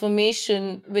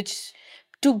transformation, which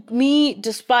to me,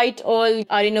 despite all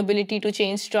our inability to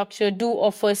change structure, do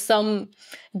offer some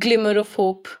glimmer of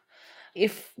hope.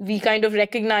 If we kind of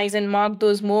recognize and mark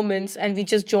those moments and we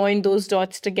just join those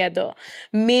dots together,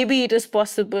 maybe it is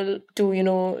possible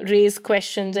to, raise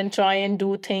questions and try and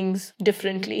do things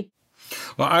differently.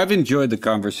 Well, I've enjoyed the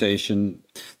conversation.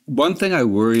 One thing I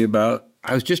worry about,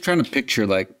 I was just trying to picture,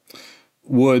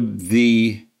 would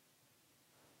the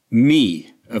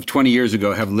me of 20 years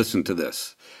ago have listened to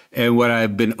this? And would I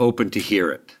have been open to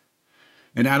hear it?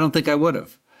 And I don't think I would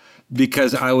have,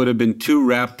 because I would have been too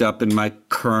wrapped up in my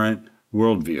current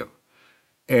worldview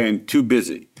and too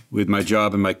busy with my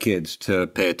job and my kids to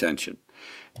pay attention.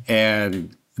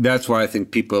 And that's why I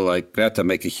think people like Veta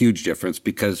make a huge difference,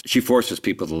 because she forces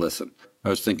people to listen. I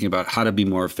was thinking about how to be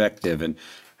more effective and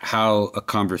how a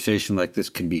conversation like this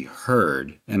can be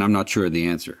heard, and I'm not sure of the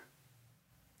answer.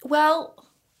 Well,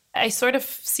 I sort of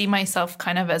see myself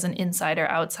kind of as an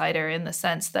insider-outsider in the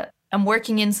sense that I'm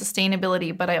working in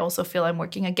sustainability, but I also feel I'm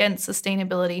working against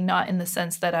sustainability, not in the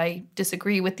sense that I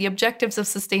disagree with the objectives of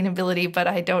sustainability, but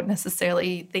I don't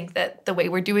necessarily think that the way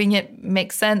we're doing it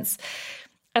makes sense.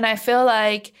 And I feel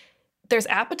like there's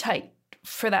appetite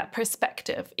for that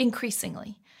perspective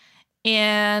increasingly.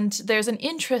 And there's an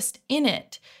interest in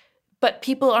it, but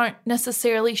people aren't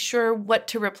necessarily sure what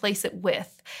to replace it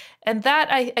with. And that,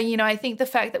 I think the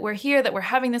fact that we're here, that we're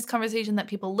having this conversation, that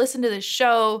people listen to this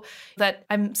show, that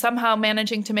I'm somehow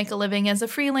managing to make a living as a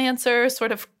freelancer,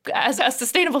 sort of as a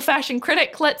sustainable fashion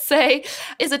critic, let's say,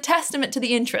 is a testament to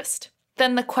the interest.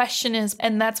 Then the question is,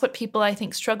 and that's what people I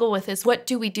think struggle with, is what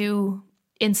do we do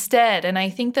instead? And I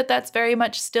think that that's very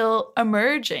much still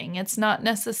emerging. It's not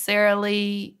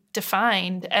necessarily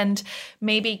defined. And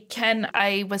maybe, Ken,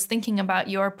 I was thinking about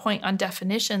your point on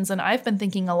definitions, and I've been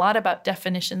thinking a lot about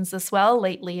definitions as well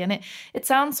lately. And it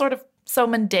sounds sort of so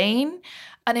mundane,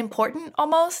 unimportant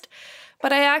almost.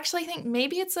 But I actually think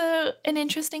maybe it's an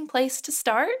interesting place to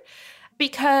start,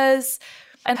 because,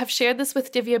 and I've shared this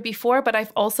with Divya before, but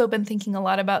I've also been thinking a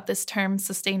lot about this term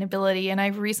sustainability. And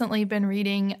I've recently been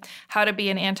reading How to Be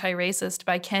an Anti-Racist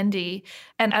by Kendi.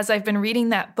 And as I've been reading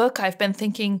that book, I've been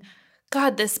thinking,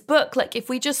 God, this book, if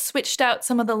we just switched out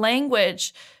some of the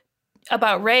language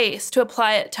about race to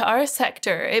apply it to our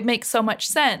sector, it makes so much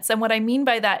sense. And what I mean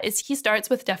by that is he starts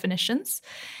with definitions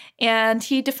and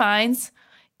he defines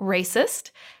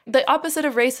racist. The opposite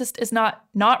of racist is not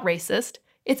racist,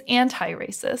 it's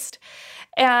anti-racist.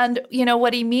 And,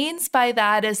 what he means by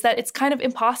that is that it's kind of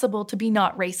impossible to be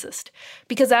not racist.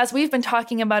 Because as we've been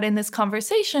talking about in this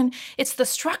conversation, it's the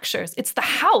structures, it's the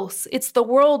house, it's the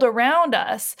world around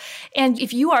us. And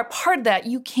if you are part of that,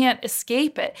 you can't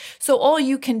escape it. So all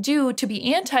you can do to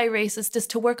be anti-racist is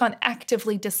to work on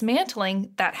actively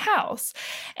dismantling that house.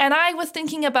 And I was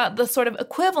thinking about the sort of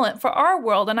equivalent for our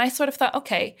world, and I sort of thought,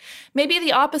 okay, maybe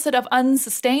the opposite of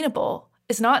unsustainable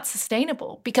is not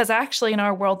sustainable, because actually in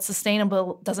our world,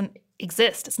 sustainable doesn't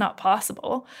exist. It's not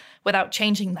possible without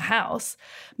changing the house.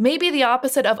 Maybe the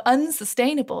opposite of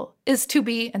unsustainable is to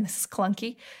be, and this is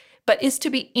clunky, but is to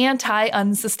be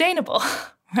anti-unsustainable,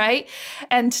 right?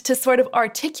 And to sort of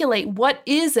articulate what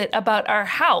is it about our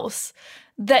house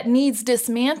that needs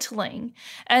dismantling,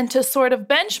 and to sort of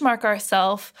benchmark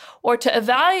ourselves or to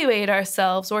evaluate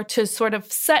ourselves or to sort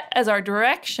of set as our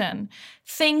direction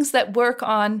things that work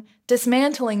on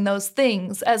dismantling those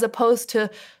things, as opposed to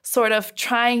sort of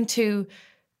trying to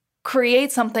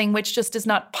create something which just is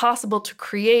not possible to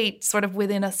create sort of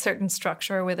within a certain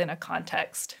structure or within a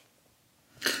context.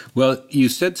 Well, you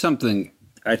said something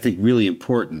I think really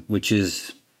important, which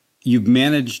is you've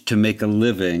managed to make a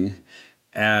living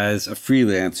as a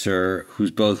freelancer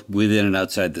who's both within and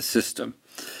outside the system.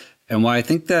 And why I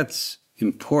think that's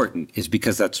important is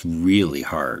because that's really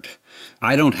hard.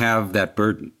 I don't have that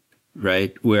burden,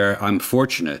 right? Where I'm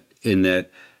fortunate in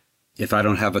that if I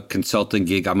don't have a consulting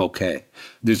gig, I'm okay.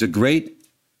 There's a great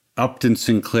Upton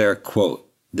Sinclair quote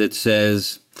that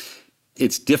says,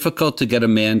 "It's difficult to get a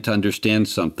man to understand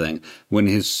something when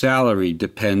his salary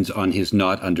depends on his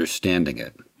not understanding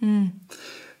it."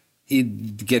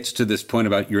 it gets to this point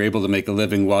about you're able to make a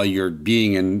living while you're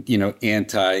being an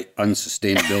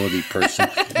anti-unsustainability person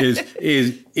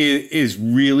is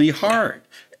really hard.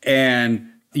 And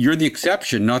you're the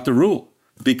exception, not the rule.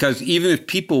 Because even if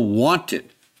people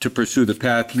wanted to pursue the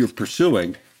path you're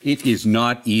pursuing, it is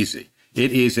not easy.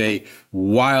 It is a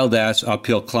wild-ass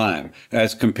uphill climb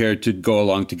as compared to go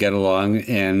along to get along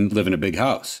and live in a big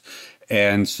house.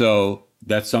 And so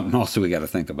that's something also we got to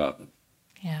think about.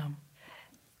 Yeah.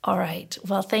 All right.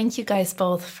 Well, thank you guys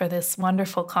both for this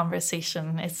wonderful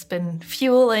conversation. It's been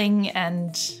fueling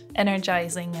and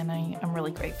energizing, and I'm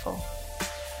really grateful.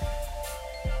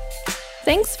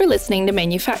 Thanks for listening to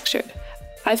Manufactured.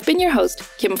 I've been your host,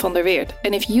 Kim van der Weerd,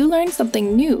 and if you learned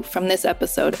something new from this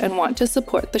episode and want to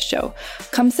support the show,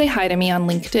 come say hi to me on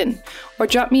LinkedIn or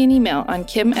drop me an email on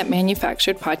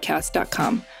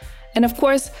kim@manufacturedpodcast.com. And of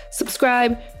course,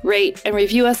 subscribe, rate, and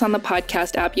review us on the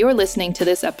podcast app you're listening to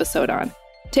this episode on.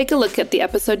 Take a look at the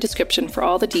episode description for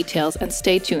all the details and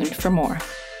stay tuned for more.